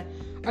people that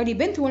already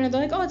been to one, and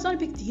they're like, oh, it's not a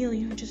big deal.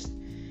 You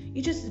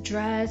just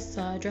dress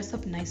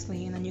up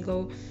nicely, and then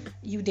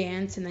you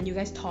dance, and then you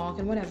guys talk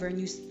and whatever, and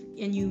you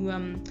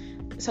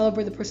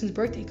celebrate the person's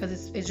birthday,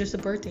 because it's just a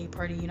birthday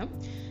party,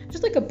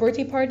 just like a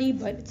birthday party,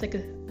 but it's like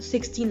a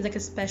 16 is like a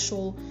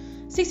special.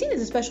 16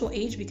 is a special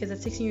age because at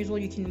 16 years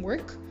old you can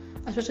work,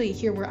 especially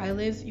here where I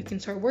live. You can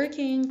start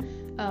working,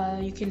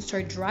 you can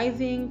start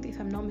driving, if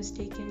I'm not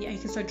mistaken. Yeah, you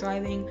can start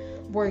driving,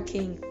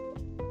 working.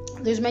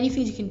 There's many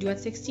things you can do at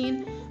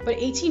 16, but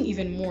 18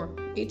 even more.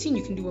 18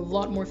 you can do a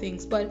lot more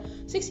things, but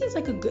 16 is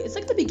it's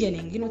like the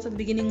beginning. It's like the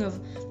beginning of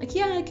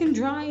I can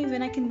drive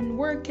and I can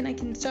work and I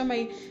can start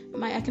I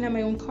can have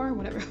my own car,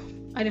 whatever.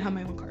 I didn't have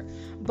my own car,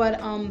 but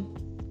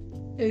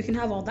You can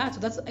have all that.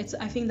 So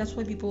I think that's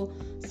why people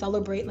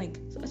celebrate like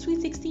a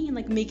sweet 16,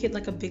 like make it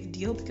like a big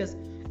deal, because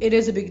it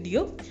is a big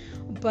deal.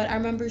 But I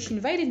remember she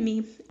invited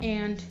me,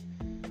 and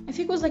I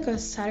think it was like a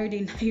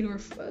Saturday night, or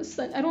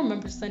I don't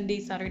remember,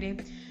 Sunday, Saturday.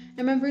 I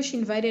remember she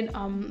invited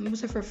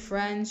most of her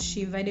friends.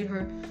 She invited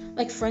her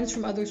like friends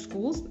from other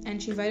schools,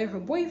 and she invited her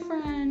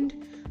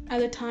boyfriend at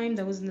the time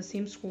that was in the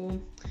same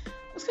school.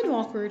 It was kind of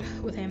awkward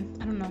with him.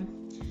 I don't know.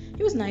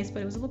 He was nice,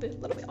 but it was a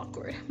little bit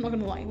awkward. I'm not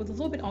gonna lie, it was a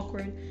little bit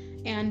awkward.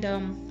 And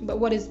but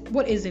what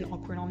isn't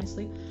awkward,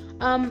 honestly.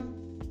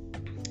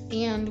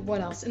 And what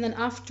else? And then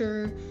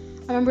after,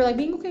 I remember like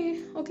being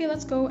okay,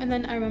 let's go. And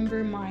then I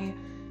remember my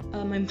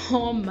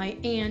mom, my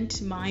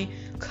aunt, my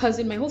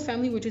cousin, my whole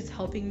family were just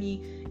helping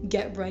me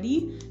get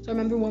ready. So I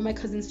remember one of my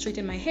cousins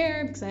straightened my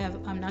hair, because I have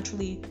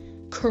naturally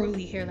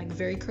curly hair, like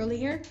very curly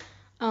hair.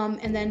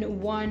 And then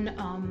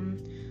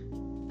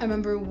I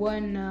remember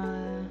one,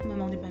 my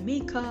mom did my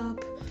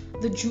makeup,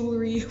 the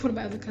jewelry. One of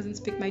my other cousins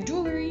picked my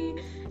jewelry,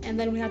 and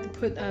then we had to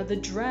put the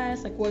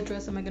dress, like what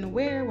dress am I gonna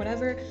wear,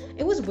 whatever.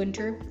 It was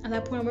winter at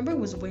that point. I remember it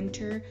was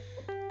winter,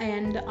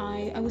 and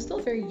I was still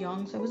very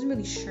young, so I wasn't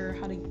really sure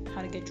how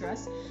to get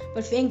dressed.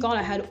 But thank God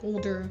I had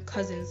older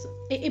cousins.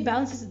 It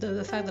balances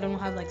the fact that I don't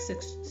have like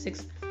six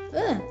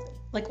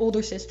like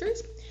older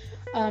sisters.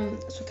 So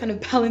it kind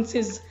of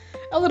balances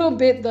a little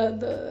bit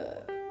the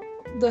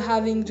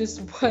having just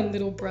one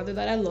little brother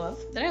that I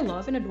love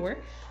and adore.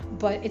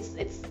 But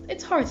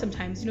it's hard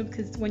sometimes,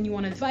 because when you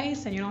want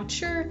advice and you're not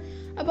sure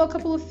about a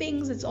couple of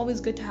things, it's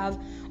always good to have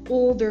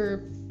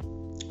older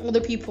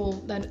people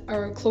that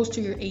are close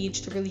to your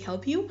age to really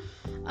help you.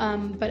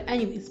 But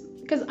anyways,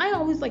 because I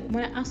always like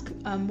when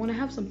I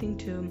have something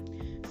to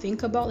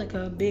think about, like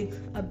a big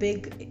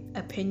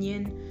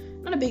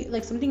opinion, not a big,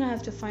 like something I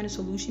have to find a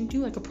solution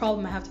to, like a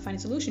problem I have to find a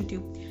solution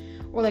to,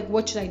 or like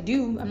what should I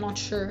do, I'm not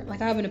sure,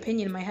 like I have an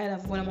opinion in my head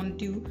of what I want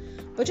to do,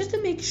 but just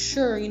to make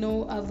sure,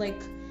 of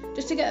like,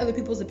 just to get other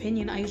people's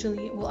opinion, I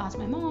usually will ask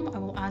my mom, I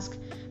will ask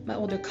my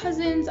older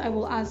cousins, I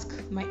will ask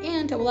my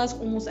aunt, I will ask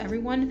almost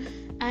everyone.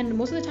 And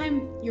most of the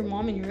time, your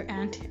mom and your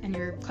aunt and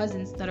your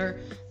cousins that are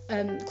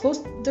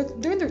close,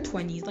 they're in their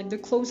 20s, like they're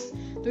close.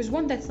 There's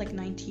one that's like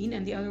 19,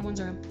 and the other ones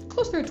are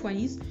close to their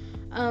 20s.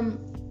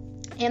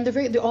 And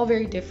they're all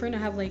very different. I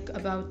have like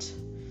about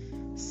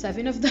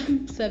 7 of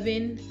them,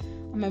 7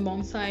 on my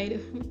mom's side.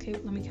 Okay,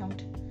 let me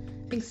count.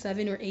 I think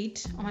 7 or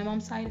 8 on my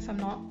mom's side, if I'm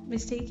not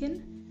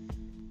mistaken.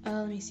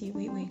 Let me see.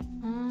 Wait.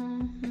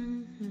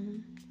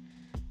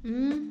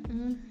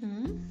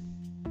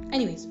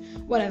 Anyways,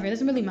 whatever. It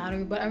doesn't really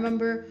matter. But I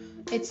remember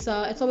it's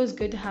always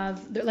good to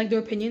have their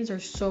opinions are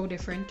so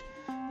different.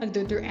 Like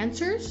their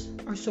answers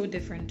are so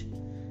different.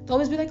 They'll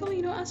always be like,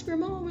 ask your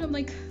mom, and I'm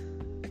like,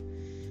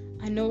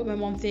 I know what my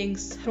mom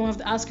thinks. I don't have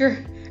to ask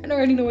her. I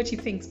already know what she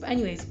thinks. But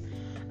anyways,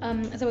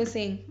 as I was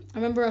saying, I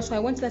remember. So I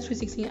went to that Sweet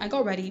 16. I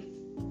got ready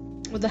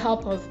with the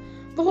help of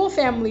the whole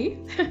family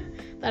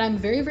that I'm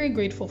very, very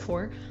grateful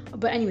for.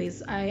 But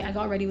anyways, I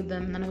got ready with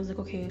them, and then I was like,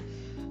 okay,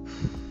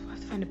 I have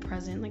to find a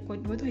present. Like,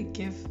 what do I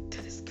give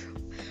to this girl?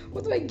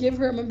 What do I give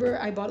her? I remember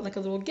I bought like a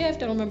little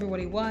gift. I don't remember what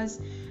it was.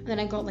 And then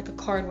I got like a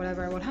card,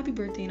 whatever. I wrote happy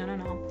birthday, and I don't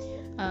know.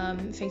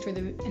 Thanks for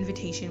the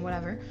invitation,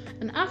 whatever.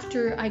 And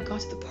after I got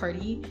to the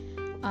party,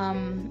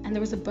 and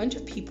there was a bunch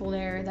of people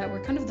there that were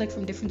kind of like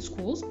from different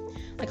schools,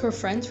 like her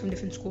friends from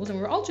different schools, and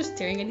we were all just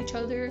staring at each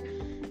other.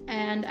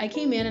 And I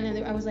came in,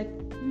 and I was like,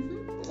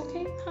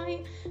 okay, hi.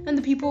 And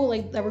the people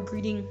like that were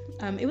greeting,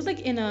 it was like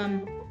in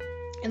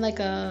like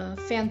a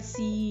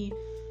fancy,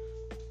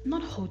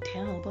 not a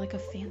hotel, but like a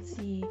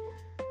fancy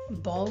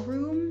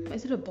ballroom.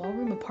 Is it a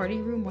ballroom, a party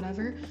room,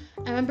 whatever?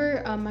 I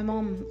remember my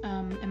mom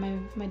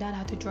and my dad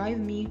had to drive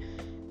me,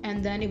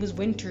 and then it was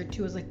winter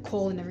too. It was like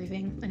cold and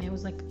everything, and it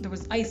was like there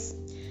was ice.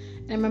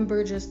 And I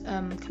remember just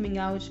coming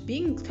out,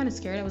 being kind of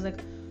scared. I was like,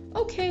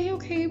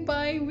 okay,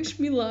 bye, wish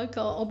me luck,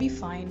 I'll be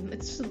fine.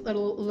 It's just a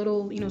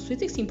little Sweet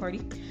 16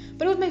 party.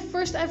 But it was my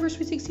first ever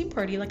Sweet 16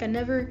 party. Like I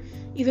never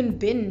even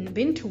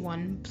been to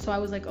one. So I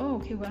was like, oh,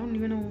 okay, well, I don't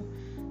even know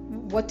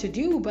what to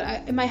do.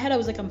 But in my head I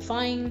was like, I'm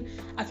fine,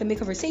 I can make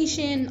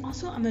conversation.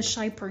 Also, I'm a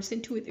shy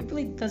person too. It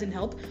really doesn't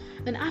help.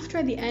 Then after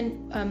at the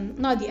end,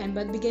 not at the end,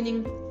 but at the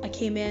beginning, I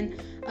came in,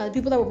 the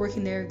people that were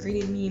working there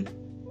greeted me.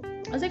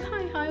 I was like,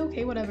 hi,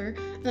 okay, whatever.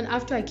 And then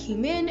after I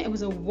came in, it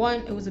was a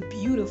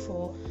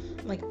beautiful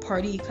like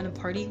party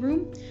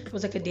room. It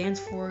was like a dance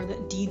floor, the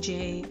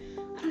DJ.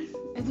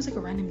 It was like a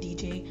random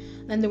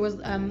DJ. Then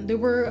there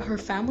were her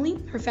family.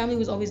 Her family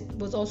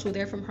was also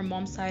there from her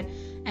mom's side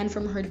and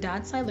from her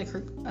dad's side, like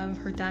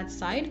her dad's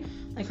side,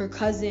 like her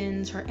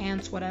cousins, her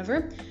aunts,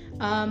 whatever.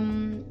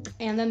 And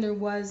then there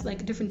was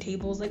like different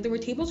tables. Like there were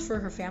tables for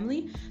her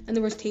family, and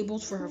there was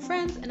tables for her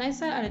friends. And I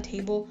sat at a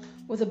table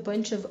with a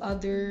bunch of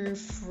other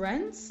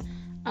friends.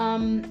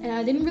 And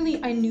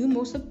I knew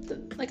most of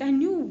I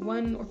knew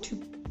 1 or 2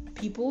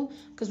 people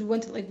because we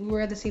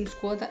were at the same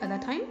school at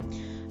that time.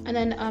 And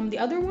then the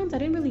other ones I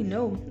didn't really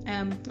know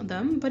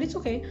them, but it's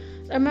okay.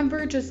 I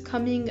remember just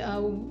coming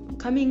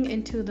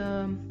into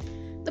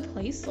the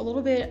place a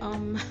little bit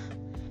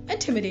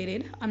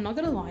intimidated. I'm not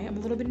gonna lie, I'm a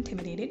little bit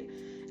intimidated.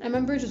 And I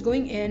remember just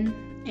going in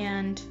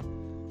and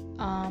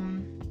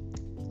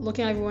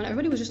looking at everyone.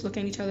 Everybody was just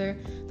looking at each other.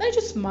 Then I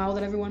just smiled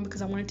at everyone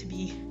because I wanted to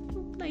be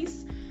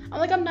nice. I'm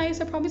like, I'm nice.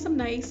 I promise I'm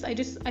nice.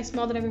 I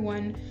smiled at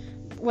everyone.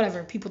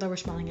 Whatever, people that were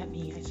smiling at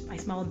me, I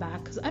smiled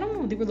back because I don't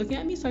know, they were looking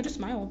at me, so I just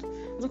smiled.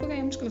 I was like, okay,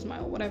 I'm just gonna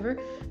smile, whatever.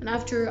 And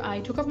after I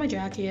took off my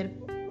jacket,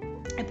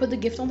 I put the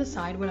gift on the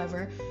side,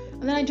 whatever,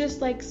 and then I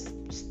just like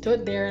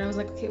stood there and I was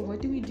like, okay,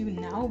 what do we do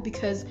now?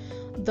 Because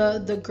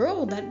the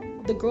girl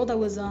that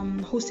was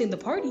hosting the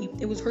party,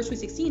 it was her sweet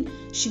 16,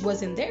 she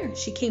wasn't there.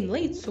 She came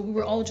late, so we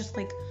were all just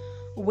like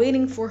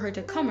waiting for her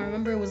to come. I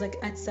remember it was like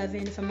at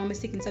 7, if I'm not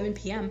mistaken, 7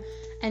 p.m.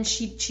 and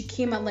she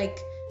came at like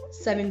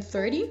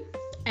 7:30.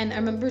 And I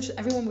remember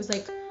everyone was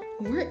like,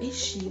 where is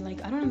she?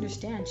 Like, I don't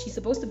understand. She's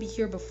supposed to be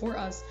here before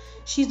us.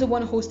 She's the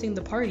one hosting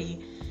the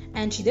party.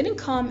 And she didn't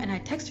come. And I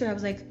texted her. I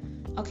was like,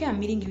 okay, I'm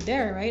meeting you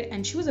there, right?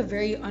 And she was a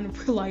very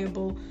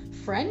unreliable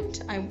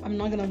friend. I'm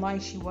not going to lie,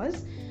 she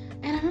was.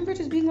 And I remember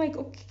just being like,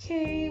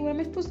 okay, what am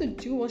I supposed to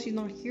do while she's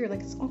not here?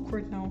 Like, it's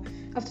awkward now.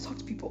 I have to talk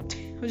to people.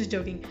 I'm just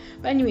joking.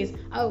 But anyways,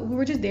 we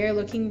were just there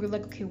looking. We were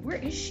like, okay, where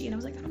is she? And I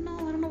was like, I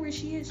don't know where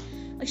she is.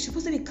 Like, she's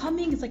supposed to be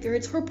coming. It's like,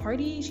 it's her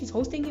party. She's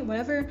hosting it,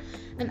 whatever.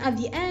 And at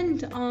the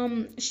end,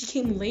 she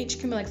came late. She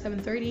came at like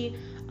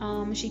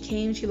 7:30. She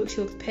came. She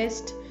looked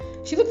pissed.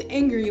 She looked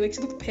angry. Like,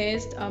 she looked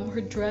pissed. Her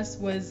dress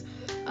was,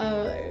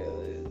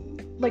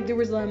 like, there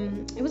was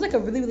it was like a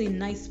really, really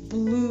nice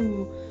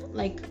blue,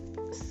 like,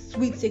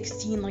 sweet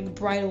 16, like,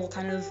 bridal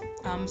kind of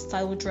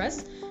style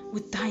dress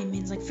with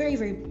diamonds. Like, very,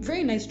 very,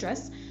 very nice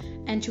dress.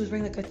 And she was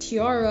wearing like a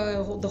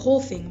tiara, the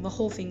whole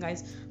thing,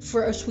 guys.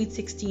 For a sweet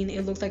 16,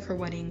 it looked like her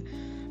wedding.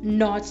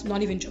 Not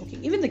even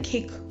joking. Even the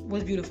cake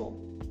was beautiful.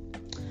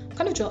 I'm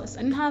kind of jealous.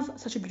 I didn't have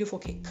such a beautiful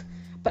cake,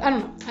 but I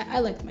don't know. I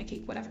liked my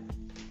cake, whatever.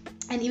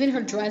 And even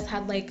her dress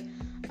had like,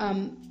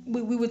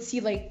 we would see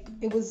like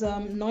it was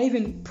not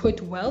even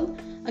put well.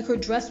 Like, her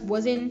dress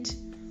wasn't.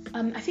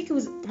 I think it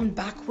was on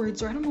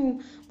backwards, or I don't know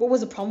what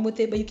was the problem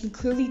with it, but you can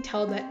clearly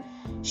tell that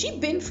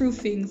she'd been through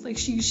things. Like,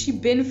 she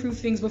been through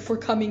things before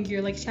coming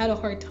here. Like, she had a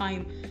hard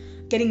time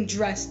getting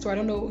dressed, or I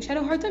don't know, she had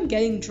a hard time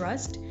getting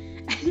dressed,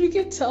 and you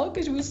can tell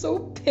because she was so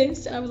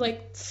pissed. And I was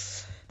like,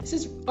 this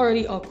is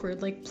already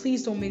awkward. Like,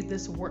 please don't make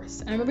this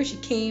worse. And I remember she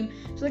came.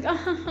 She's like,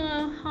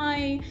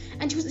 hi,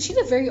 and she's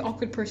a very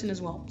awkward person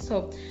as well.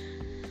 So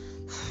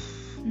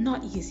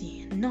not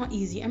easy.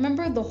 I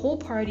remember the whole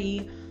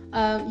party.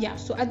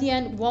 So at the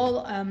end,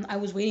 while I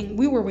was waiting,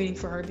 we were waiting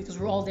for her because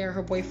we're all there,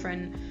 her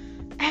boyfriend,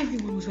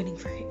 everyone was waiting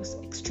for her. It was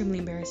extremely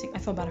embarrassing. I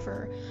felt bad for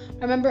her.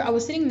 I remember I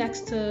was sitting I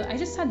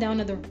just sat down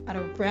at a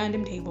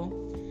random table,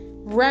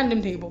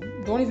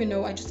 don't even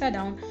know, I just sat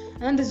down,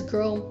 and then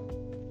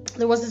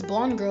there was this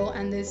blonde girl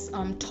and this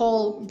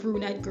tall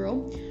brunette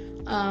girl,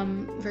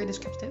 very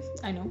descriptive,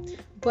 I know,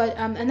 but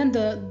and then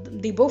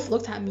they both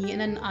looked at me, and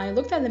then I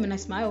looked at them and I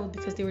smiled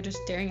because they were just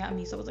staring at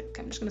me, so I was like,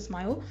 okay, I'm just gonna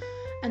smile.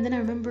 And then I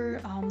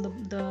remember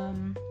the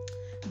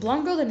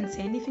blonde girl didn't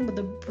say anything, but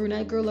the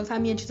brunette girl looked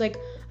at me and she's like,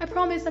 I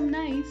promise I'm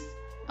nice.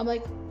 I'm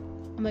like,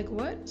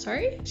 what?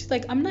 Sorry? She's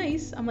like, I'm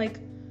nice. I'm like,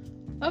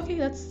 okay,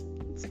 that's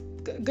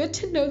good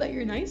to know that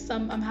you're nice.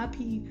 I'm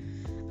happy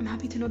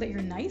to know that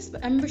you're nice.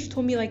 But I remember she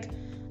told me like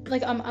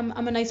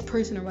I'm a nice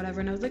person or whatever,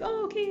 and I was like,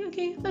 oh,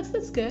 okay,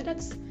 that's good.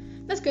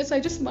 That's good. So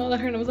I just smiled at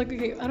her and I was like,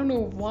 okay, I don't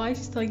know why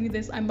she's telling me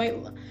this. I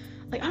might,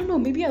 like, I don't know,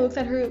 maybe I looked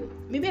at her,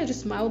 maybe I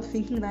just smiled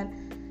thinking that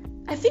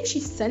I think she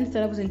sensed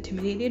that I was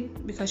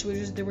intimidated because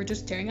they were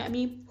just staring at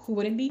me. Who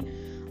wouldn't be?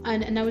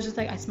 And I was just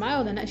like, I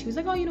smiled, and she was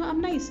like, oh,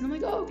 I'm nice. And I'm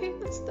like, oh, okay,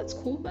 that's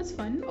cool, that's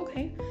fun,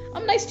 okay,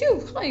 I'm nice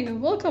too, hi,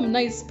 welcome,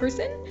 nice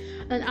person.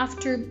 And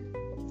after,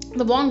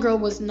 the blonde girl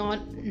was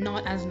not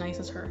as nice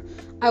as her,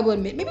 I will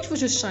admit. Maybe she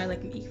was just shy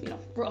like me,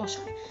 we're all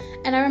shy.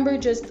 And I remember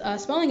just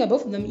smiling at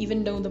both of them,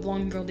 even though the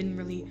blonde girl didn't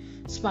really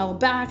smile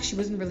back. She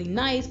wasn't really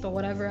nice, but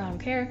whatever, I don't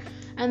care.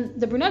 And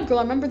the brunette girl,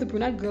 I remember the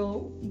brunette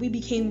girl, we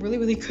became really,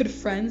 really good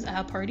friends at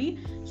a party,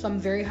 so I'm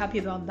very happy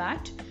about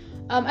that.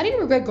 I didn't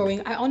regret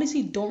going. I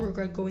honestly don't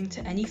regret going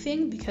to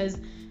anything because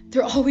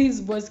there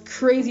always was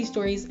crazy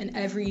stories in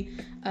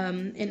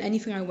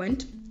anything I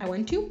went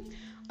to,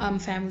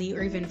 family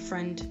or even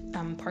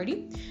friend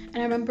party. And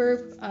I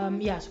remember,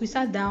 so we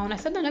sat down. I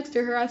sat down next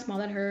to her. I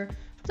smiled at her. I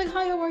was like,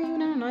 hi, how are you?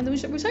 And then we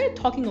started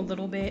talking a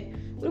little bit.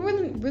 We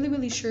weren't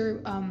really sure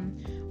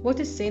what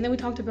to say. And then we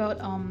talked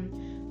about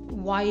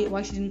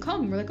why she didn't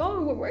come. We're like,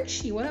 oh, where is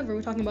she? Whatever.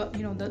 We're talking about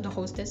the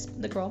hostess,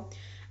 the girl.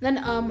 Then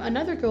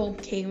another girl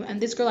came, and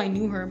this girl, I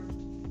knew her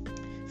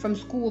from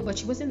school, but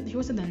she wasn't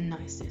the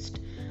nicest.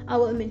 I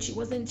will admit she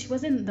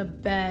wasn't the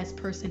best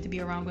person to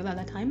be around with at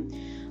that time.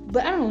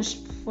 But I don't know,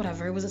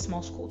 whatever. It was a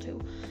small school too.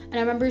 And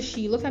I remember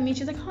she looked at me.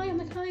 She's like, hi. I'm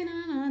like, hi,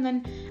 nah. And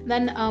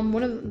then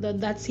one of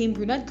that same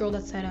brunette girl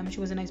that said she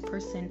was a nice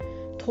person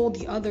told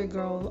the other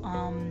girl,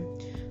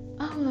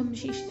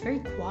 she's very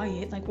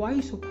quiet. Like, why are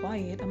you so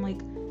quiet? I'm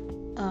like,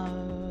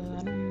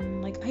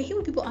 I hate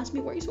when people ask me,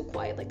 why are you so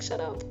quiet? Like,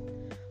 shut up.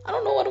 I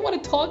don't know. I don't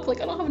want to talk.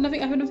 Like, I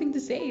have nothing to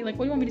say. Like,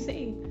 what do you want me to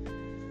say?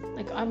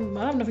 Like, I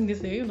have nothing to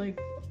say. Like,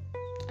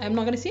 I'm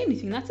not gonna say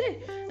anything. That's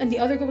it. And the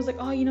other girl was like,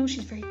 oh,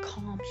 she's very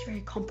calm. She's a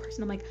very calm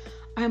person. I'm like,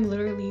 I'm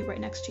literally right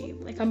next to you.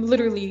 Like, I'm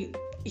literally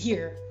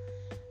here.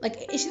 Like,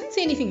 she didn't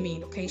say anything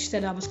mean, okay? She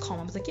said I was calm.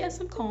 I was like, yes,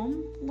 I'm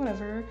calm.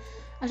 Whatever.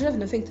 I should have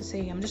nothing to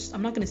say. I'm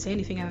not gonna say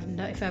anything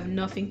if I have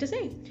nothing to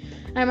say.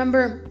 And I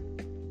remember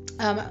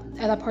at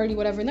that party,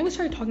 whatever, and then we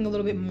started talking a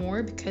little bit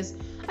more because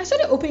I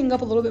started opening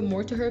up a little bit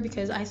more to her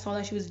because I saw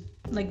that she was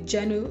like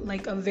genuine,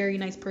 like a very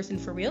nice person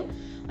for real.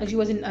 Like, she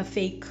wasn't a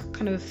fake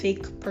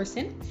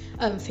person,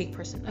 a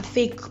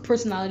fake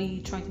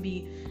personality trying to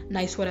be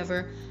nice,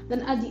 whatever.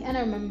 Then at the end,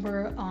 I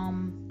remember,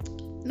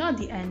 not at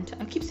the end,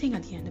 I keep saying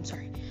at the end, I'm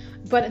sorry.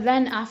 But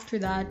then after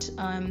that,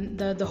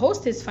 the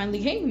hostess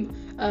finally came,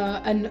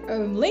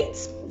 and late.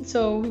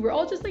 So we were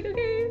all just like,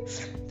 okay,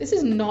 this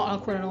is not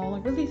awkward at all.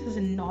 Like, really, this is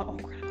not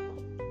awkward at all.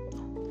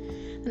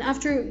 And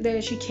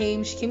after she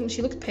came,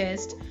 she looked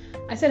pissed.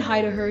 I said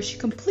hi to her. She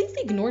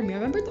completely ignored me. I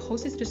remember the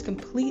hostess just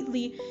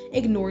completely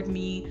ignored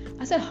me.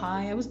 I said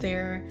hi, I was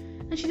there,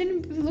 and she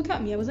didn't really look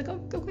at me. I was like,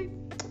 oh, okay.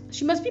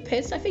 She must be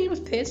pissed. I think she was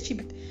pissed. She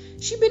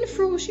been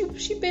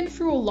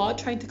through a lot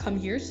trying to come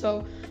here,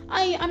 so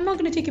I'm not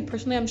gonna take it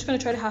personally. I'm just gonna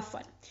try to have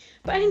fun.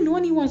 But I didn't know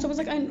anyone, so I was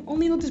like, I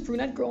only know this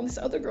brunette girl and this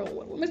other girl.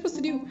 What am I supposed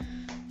to do?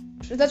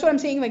 That's what I'm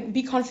saying. Like,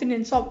 be confident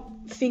and stop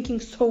thinking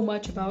so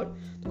much about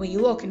the way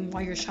you look and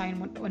why you're shy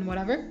and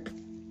whatever.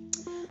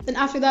 Then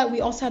after that,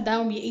 we all sat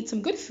down. We ate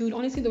some good food.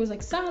 Honestly, there was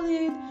like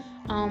salad,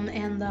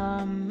 and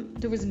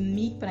there was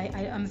meat, but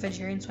I'm a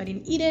vegetarian, so I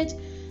didn't eat it.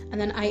 And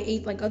then I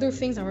ate like other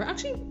things that were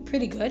actually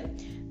pretty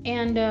good.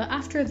 And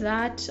after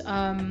that,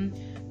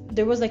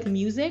 there was like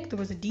music. There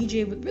was a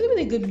DJ with really,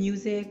 really good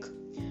music.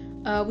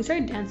 We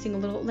started dancing a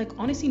little. Like,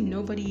 honestly,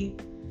 nobody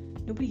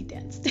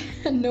danced.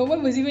 No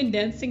one was even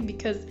dancing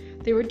because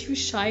they were too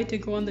shy to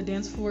go on the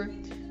dance floor,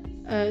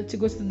 to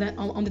go to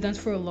on the dance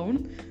floor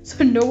alone.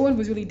 So no one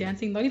was really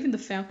dancing. Not even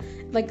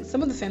like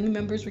some of the family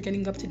members were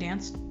getting up to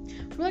dance.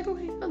 We're like,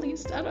 okay, at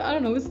least I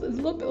don't know. It's a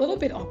little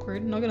bit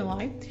awkward. Not gonna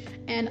lie.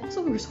 And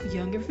also, we were so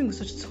young. Everything was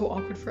so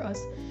awkward for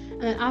us.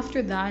 And then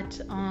after that,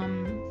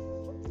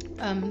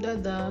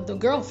 the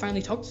girl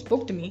finally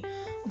spoke to me.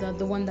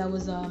 The one that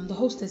was the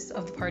hostess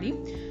of the party.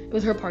 It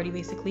was her party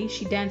basically.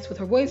 She danced with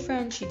her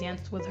boyfriend. She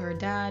danced with her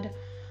dad,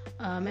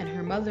 and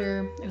her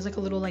mother. It was like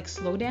a little like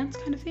slow dance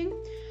kind of thing,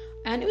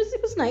 and it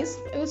was nice.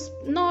 It was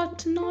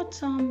not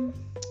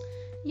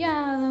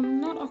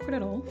awkward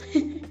at all.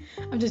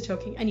 I'm just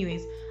joking.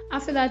 Anyways,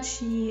 after that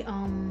she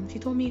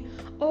told me,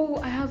 oh,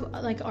 I have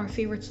like our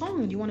favorite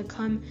song. Do you want to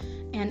come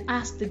and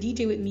ask the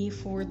DJ with me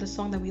for the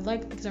song that we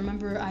like? Because I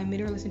remember I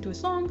made her listen to a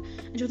song,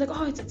 and she was like,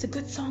 oh, it's a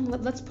good song.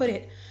 Let's put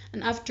it.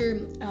 And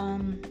after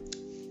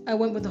I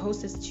went with the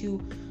hostess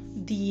to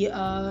the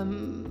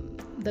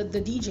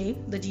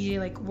DJ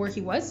like where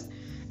he was,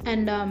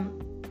 and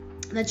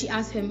then she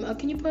asked him,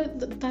 can you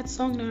put that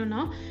song?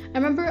 No. I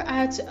remember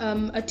at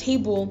a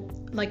table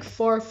like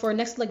for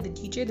next to like the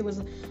DJ, there was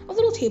a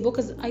little table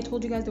because I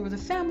told you guys there was a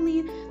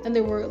family. Then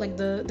there were like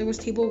there was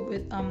table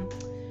with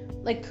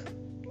like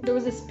there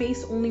was a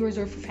space only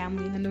reserved for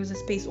family, and then there was a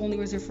space only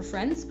reserved for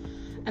friends,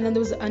 and then there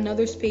was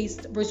another space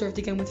reserved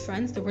again with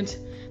friends. We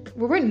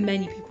weren't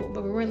many people,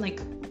 but we weren't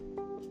like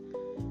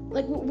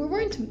we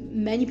weren't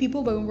many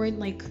people, but we weren't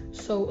like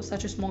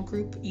such a small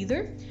group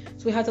either.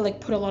 So we had to like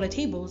put a lot of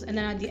tables, and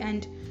then at the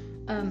end,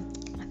 I'm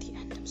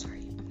sorry,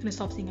 I'm gonna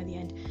stop saying at the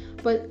end.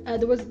 But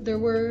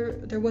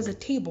there was a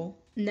table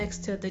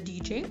next to the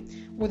DJ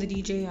where the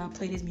DJ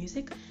played his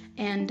music,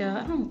 and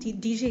I don't know,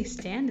 DJ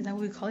stand, is that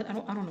what we call it? I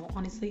don't know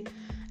honestly.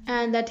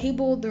 And that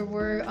table, there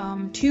were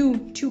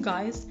two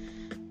guys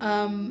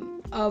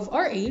of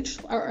our age,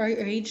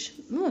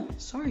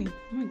 sorry,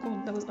 oh my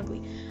god, that was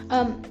ugly.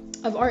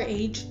 Of our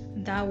age,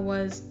 that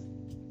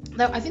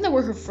I think that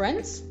were her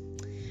friends,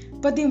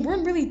 but they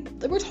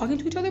were talking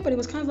to each other, but it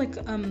was kind of like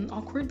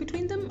awkward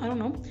between them. I don't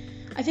know.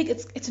 I think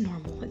it's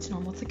normal. It's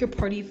like your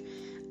party. If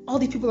all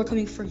these people are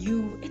coming for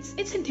you, it's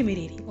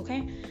intimidating,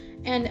 okay?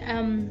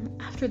 And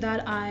after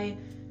that, I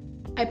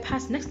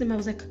passed next to them. I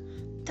was like,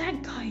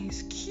 that guy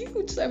is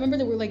cute. So I remember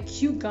there were like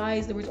cute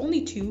guys. There was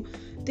only two.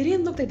 They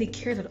didn't look like they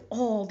cared at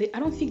all. I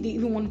don't think they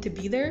even wanted to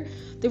be there.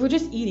 They were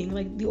just eating.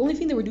 Like, the only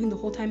thing they were doing the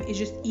whole time is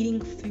just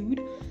eating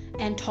food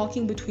and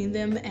talking between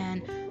them.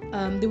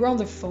 And they were on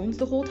their phones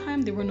the whole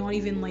time. They were not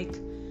even like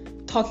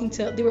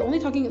they were only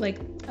talking like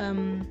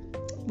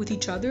with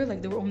each other.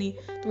 Like, there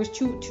was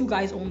two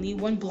guys only,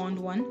 one blonde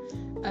one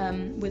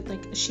with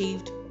like a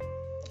shaved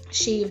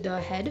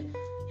head.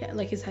 Yeah,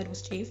 like his head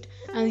was shaved,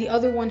 and the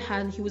other one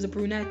he was a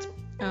brunette.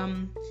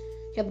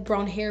 He had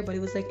brown hair, but it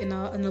was like in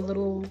a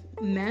little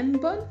man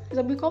bun. Is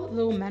that what we call it? A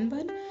little man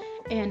bun.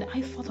 And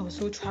I thought that was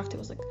so attractive. I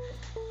was like,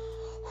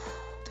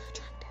 they're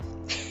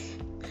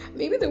attractive.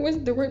 Maybe there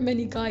weren't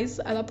many guys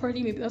at that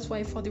party. Maybe that's why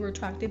I thought they were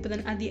attractive. But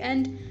then at the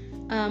end,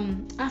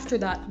 after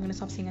that, I'm gonna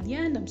stop saying at the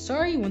end. I'm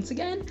sorry once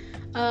again.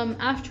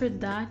 After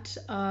that,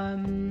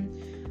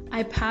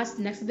 I passed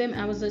next to them,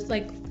 and I was just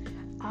like,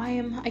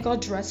 I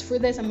got dressed for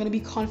this. I'm gonna be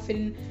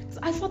confident, because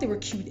I thought they were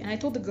cute, and I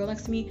told the girl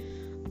next to me,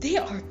 they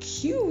are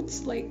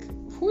cute. Like,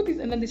 who are these?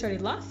 And then they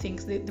started laughing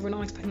because they were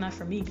not expecting that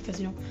from me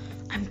because, you know,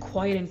 I'm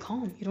quiet and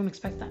calm. You don't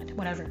expect that,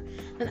 whatever.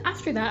 And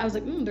after that, I was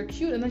like, they're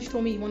cute. And then she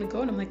told me, you want to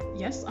go? And I'm like,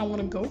 yes, I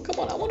want to go. Come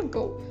on, I want to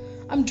go.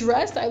 I'm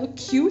dressed. I look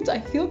cute.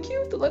 I feel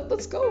cute.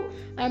 Let's go.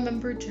 I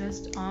remember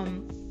just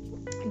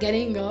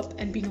getting up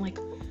and being like,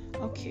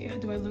 okay,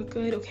 do I look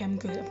good? Okay, I'm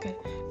good.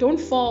 Don't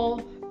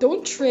fall.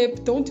 Don't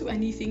trip. Don't do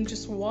anything.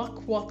 Just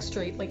walk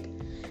straight. Like,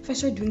 if I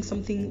start doing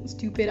something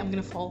stupid, I'm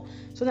gonna fall.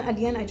 So then at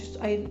the end,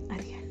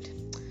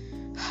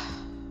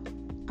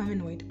 I'm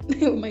annoyed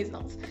with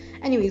myself.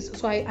 Anyways,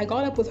 so I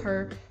got up with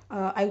her.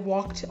 I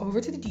walked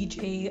over to the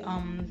DJ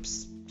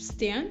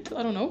stand.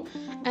 I don't know.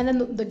 And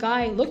then the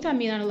guy looked at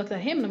me and I looked at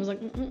him and I was like,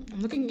 I'm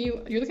looking at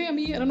you. You're looking at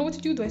me. I don't know what to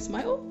do. Do I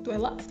smile? Do I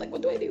laugh? Like,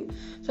 what do I do?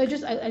 So I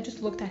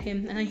just looked at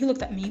him and then he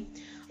looked at me.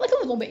 Like a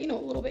little bit, you know,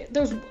 a little bit.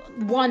 There was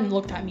one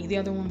looked at me. The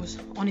other one was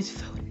on his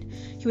phone.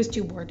 He was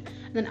too bored.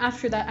 And then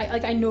after that,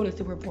 I noticed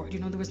they were bored. You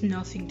know, there was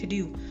nothing to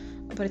do.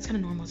 But it's kind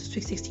of normal. It's a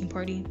Sweet 16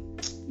 party.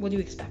 What do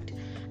you expect?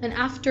 And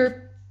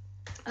after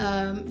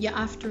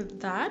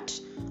that,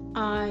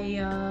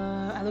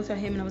 I looked at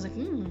him and I was like,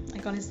 I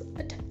got his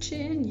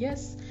attention,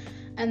 yes.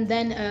 And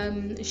then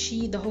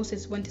the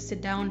hostess went to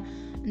sit down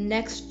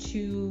next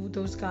to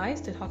those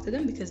guys to talk to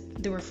them because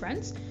they were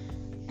friends.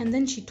 And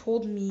then she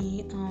told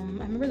me, I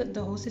remember that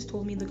the hostess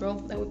told me the girl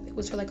that it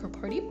was for like her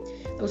party,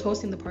 that was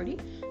hosting the party,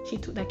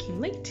 that came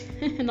late.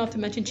 Not to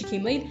mention she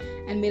came late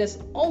and made us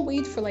all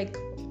wait for like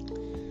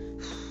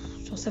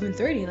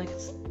 7:30. Like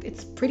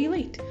it's pretty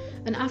late.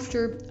 And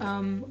after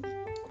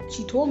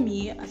she told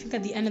me, I think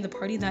at the end of the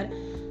party, that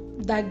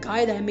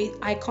guy that I made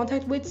eye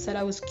contact with said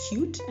I was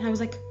cute. And I was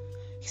like,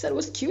 he said I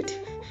was cute?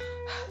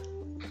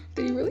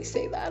 Did he really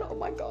say that? Oh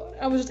my god.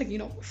 I was just like, you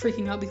know,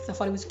 freaking out because I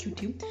thought it was cute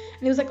too.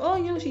 And he was like, oh,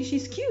 you know,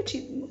 she's cute.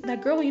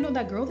 That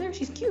girl there,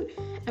 she's cute.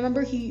 I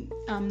remember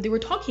they were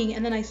talking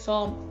and then I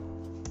saw,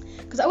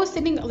 because I was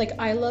sitting like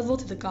eye level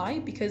to the guy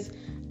because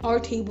my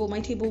table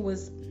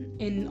was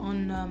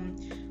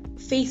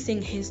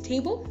facing his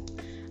table.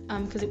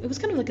 Because it was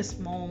kind of like a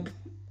small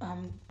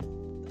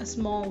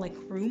like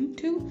room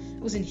too.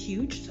 It wasn't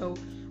huge, so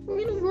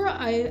we were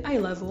eye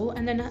level.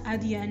 And then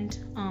at the end,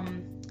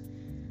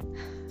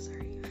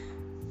 sorry,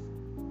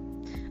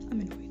 I'm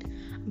annoyed.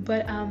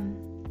 But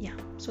yeah.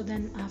 So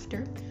then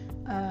after,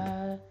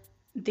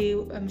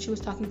 she was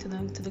talking to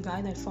the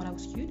guy that thought I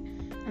was cute,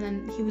 and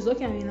then he was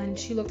looking at me, and then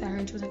she looked at her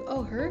and she was like,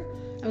 oh, her.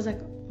 I was like,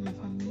 oh my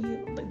god,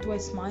 me? Like, do I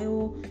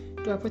smile?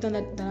 Do I pretend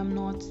that I'm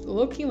not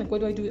looking? Like,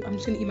 what do I do? I'm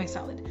just gonna eat my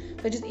salad.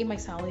 So I just ate my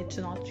salad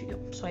to not, you know,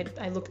 so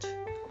I looked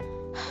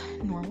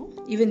normal.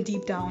 Even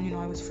deep down, you know,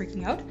 I was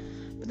freaking out.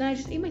 But then I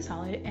just ate my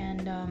salad,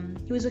 and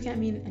he was looking at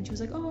me, and she was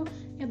like, oh,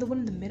 yeah, the one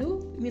in the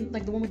middle? I mean,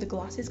 like the one with the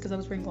glasses, because I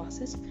was wearing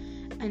glasses.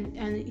 And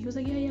he was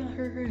like, yeah,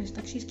 her. It's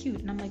like, she's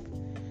cute. And I'm like,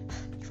 you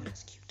thought I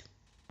was cute?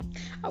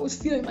 I was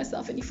feeling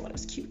myself, and he thought I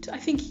was cute. I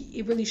think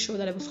it really showed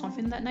that I was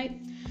confident that night.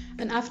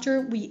 And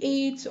after we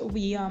ate,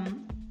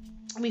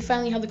 we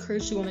finally had the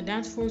courage to go on the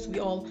dance floor, so we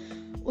all,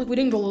 like, we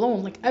didn't go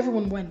alone, like,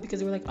 everyone went, because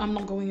they were like, I'm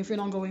not going if you're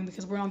not going,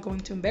 because we're not going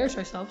to embarrass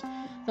ourselves.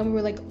 Then we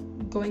were, like,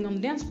 going on the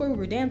dance floor, we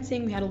were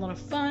dancing, we had a lot of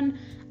fun.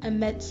 I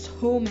met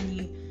so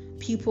many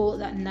people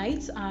that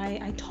night.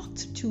 I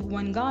talked to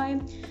one guy,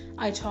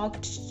 I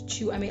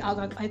made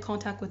eye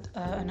contact with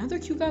another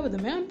cute guy with a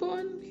man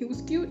bun, he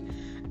was cute.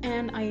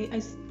 And I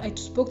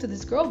spoke to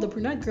this girl, the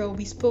brunette girl.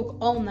 We spoke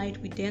all night.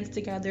 We danced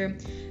together.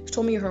 She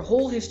told me her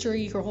whole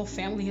history, her whole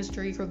family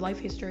history, her life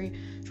history.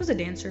 She was a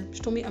dancer. She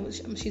told me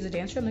she's a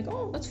dancer. I'm like,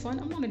 oh, that's fun.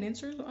 I'm not a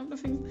dancer. So I'm not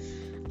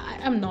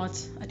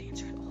a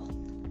dancer at all.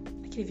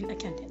 I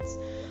can't dance.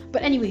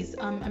 But anyways,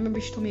 I remember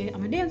she told me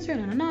I'm a dancer,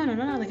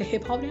 like a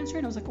hip hop dancer,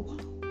 and I was like, oh, wow,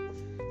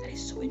 that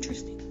is so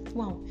interesting.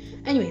 Wow.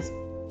 Anyways,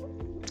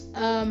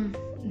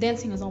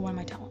 dancing is not one of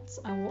my talents.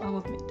 I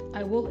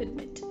will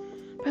admit.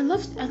 But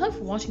I love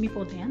watching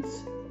people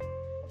dance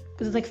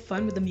because it's like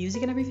fun with the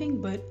music and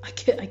everything. But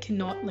I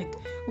cannot like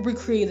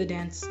recreate the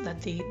dance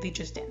that they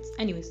just dance.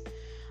 Anyways,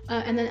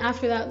 and then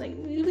after that, like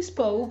we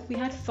spoke, we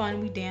had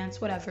fun, we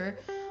danced, whatever.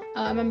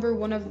 I remember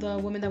one of the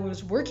women that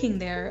was working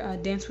there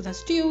danced with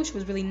us too. She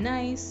was really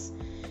nice,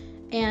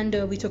 and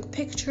we took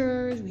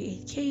pictures. We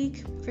ate cake,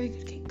 very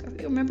good cake.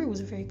 I remember it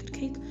was a very good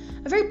cake,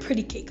 a very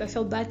pretty cake. I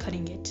felt bad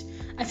cutting it.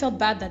 I felt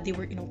bad that they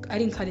were, you know, I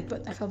didn't cut it,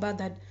 but I felt bad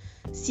that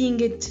seeing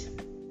it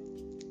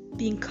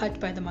being cut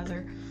by the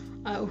mother,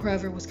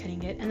 whoever was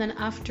cutting it. And then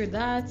after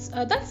that,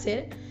 that's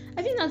it.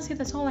 I think that's it.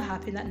 That's all that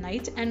happened that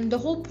night. And the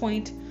whole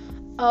point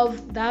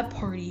of that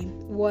party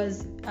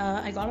was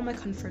I got on my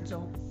comfort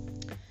zone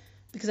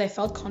because I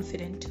felt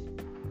confident.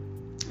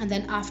 And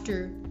then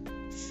after,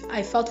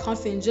 I felt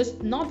confident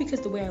just not because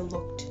the way I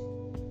looked,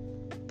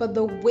 but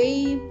the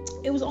way,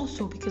 it was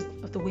also because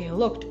of the way I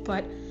looked,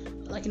 but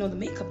like, you know, the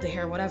makeup, the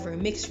hair, whatever,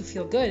 it makes you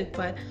feel good.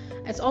 But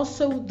it's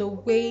also the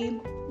way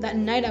that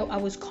night I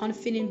was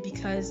confident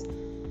because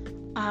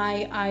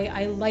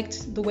I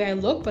liked the way I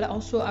looked, but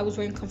also I was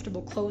wearing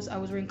comfortable clothes, I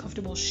was wearing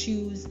comfortable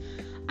shoes.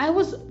 I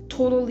was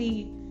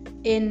totally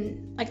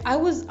in, like, I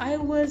was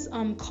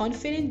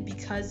confident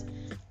because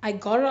I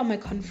got it out of my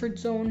comfort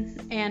zone,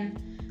 and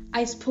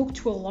I spoke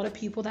to a lot of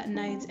people that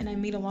night, and I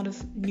made a lot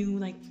of new,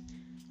 like,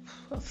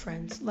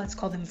 friends. Let's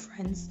call them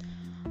friends.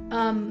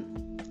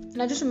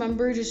 And I just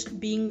remember just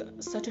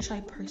being such a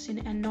shy person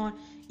and not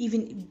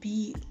even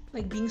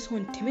being so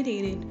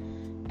intimidated,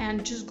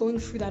 and just going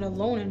through that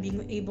alone and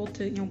being able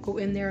to, go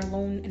in there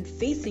alone and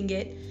facing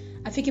it.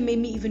 I think it made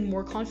me even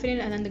more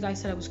confident. And then the guy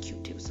said I was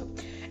cute too, so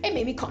it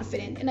made me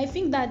confident. And I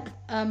think that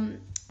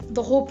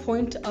the whole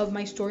point of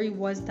my story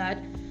was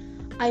that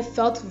I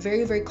felt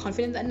very, very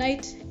confident that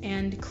night,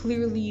 and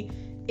clearly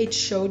it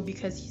showed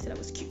because he said I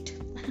was cute.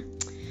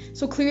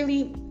 So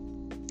clearly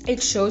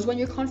it shows when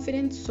you're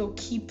confident. So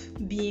keep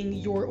being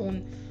your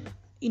own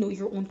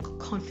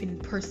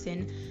confident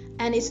person.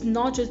 And it's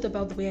not just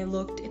about the way I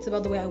looked, it's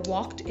about the way I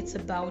walked, it's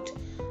about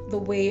the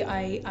way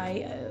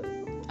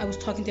I was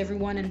talking to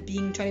everyone and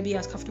trying to be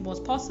as comfortable as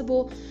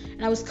possible.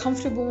 And I was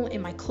comfortable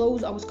in my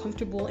clothes, I was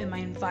comfortable in my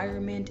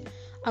environment,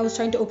 I was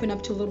trying to open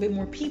up to a little bit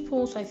more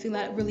people, so I feel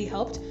that really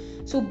helped.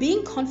 So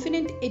being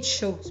confident, it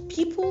shows.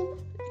 People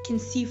can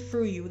see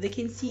through you. They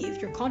can see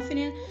if you're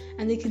confident,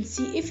 and they can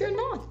see if you're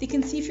not. They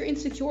can see if you're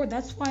insecure.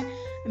 That's why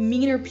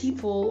meaner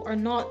people, or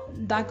not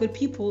that good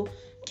people,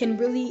 can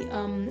really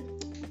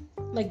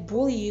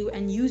bully you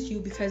and use you,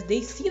 because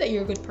they see that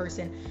you're a good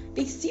person.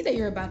 They see that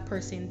you're a bad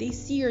person. They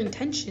see your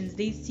intentions.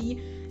 They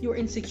see your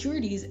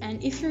insecurities.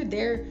 And if you're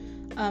there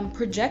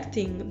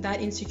projecting that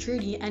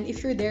insecurity, and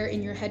if you're there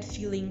in your head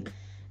feeling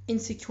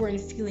insecure and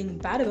feeling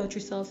bad about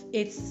yourself,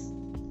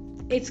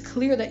 it's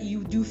clear that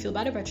you do feel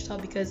bad about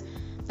yourself, because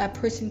that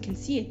person can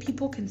see it.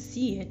 People can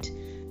see it.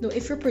 No,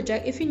 if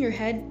in your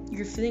head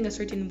you're feeling a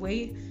certain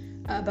way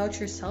about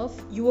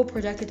yourself, you will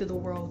project it to the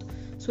world.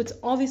 So it's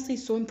obviously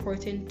so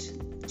important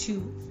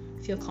to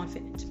feel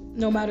confident.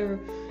 No matter,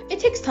 it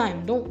takes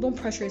time. Don't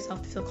pressure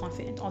yourself to feel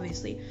confident,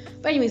 obviously.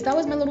 But anyways, that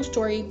was my little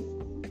story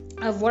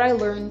of what I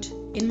learned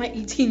in my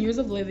 18 years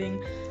of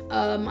living.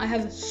 I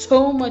have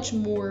so much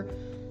more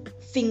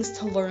things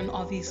to learn,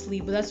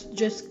 obviously, but that's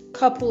just a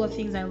couple of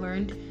things I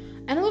learned,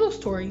 and a little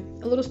story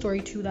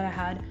too that I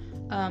had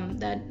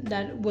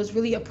that was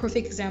really a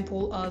perfect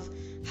example of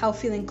how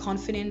feeling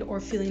confident or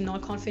feeling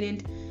not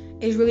confident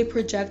is really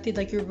projected.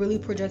 Like, you're really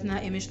projecting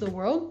that image to the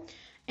world.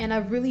 And I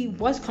really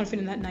was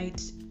confident that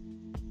night.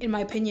 In my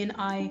opinion,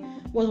 I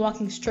was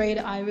walking straight.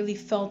 I really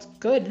felt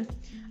good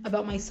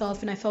about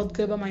myself, and I felt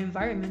good about my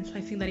environment. So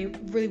I think that it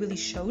really, really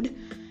showed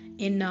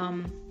in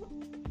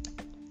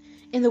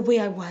the way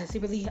I was. I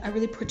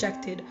really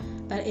projected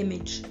that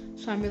image.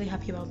 So I'm really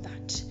happy about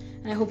that.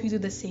 And I hope you do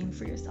the same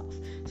for yourself.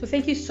 So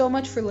thank you so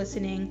much for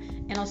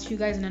listening, and I'll see you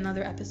guys in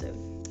another episode.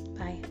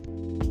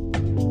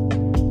 Bye.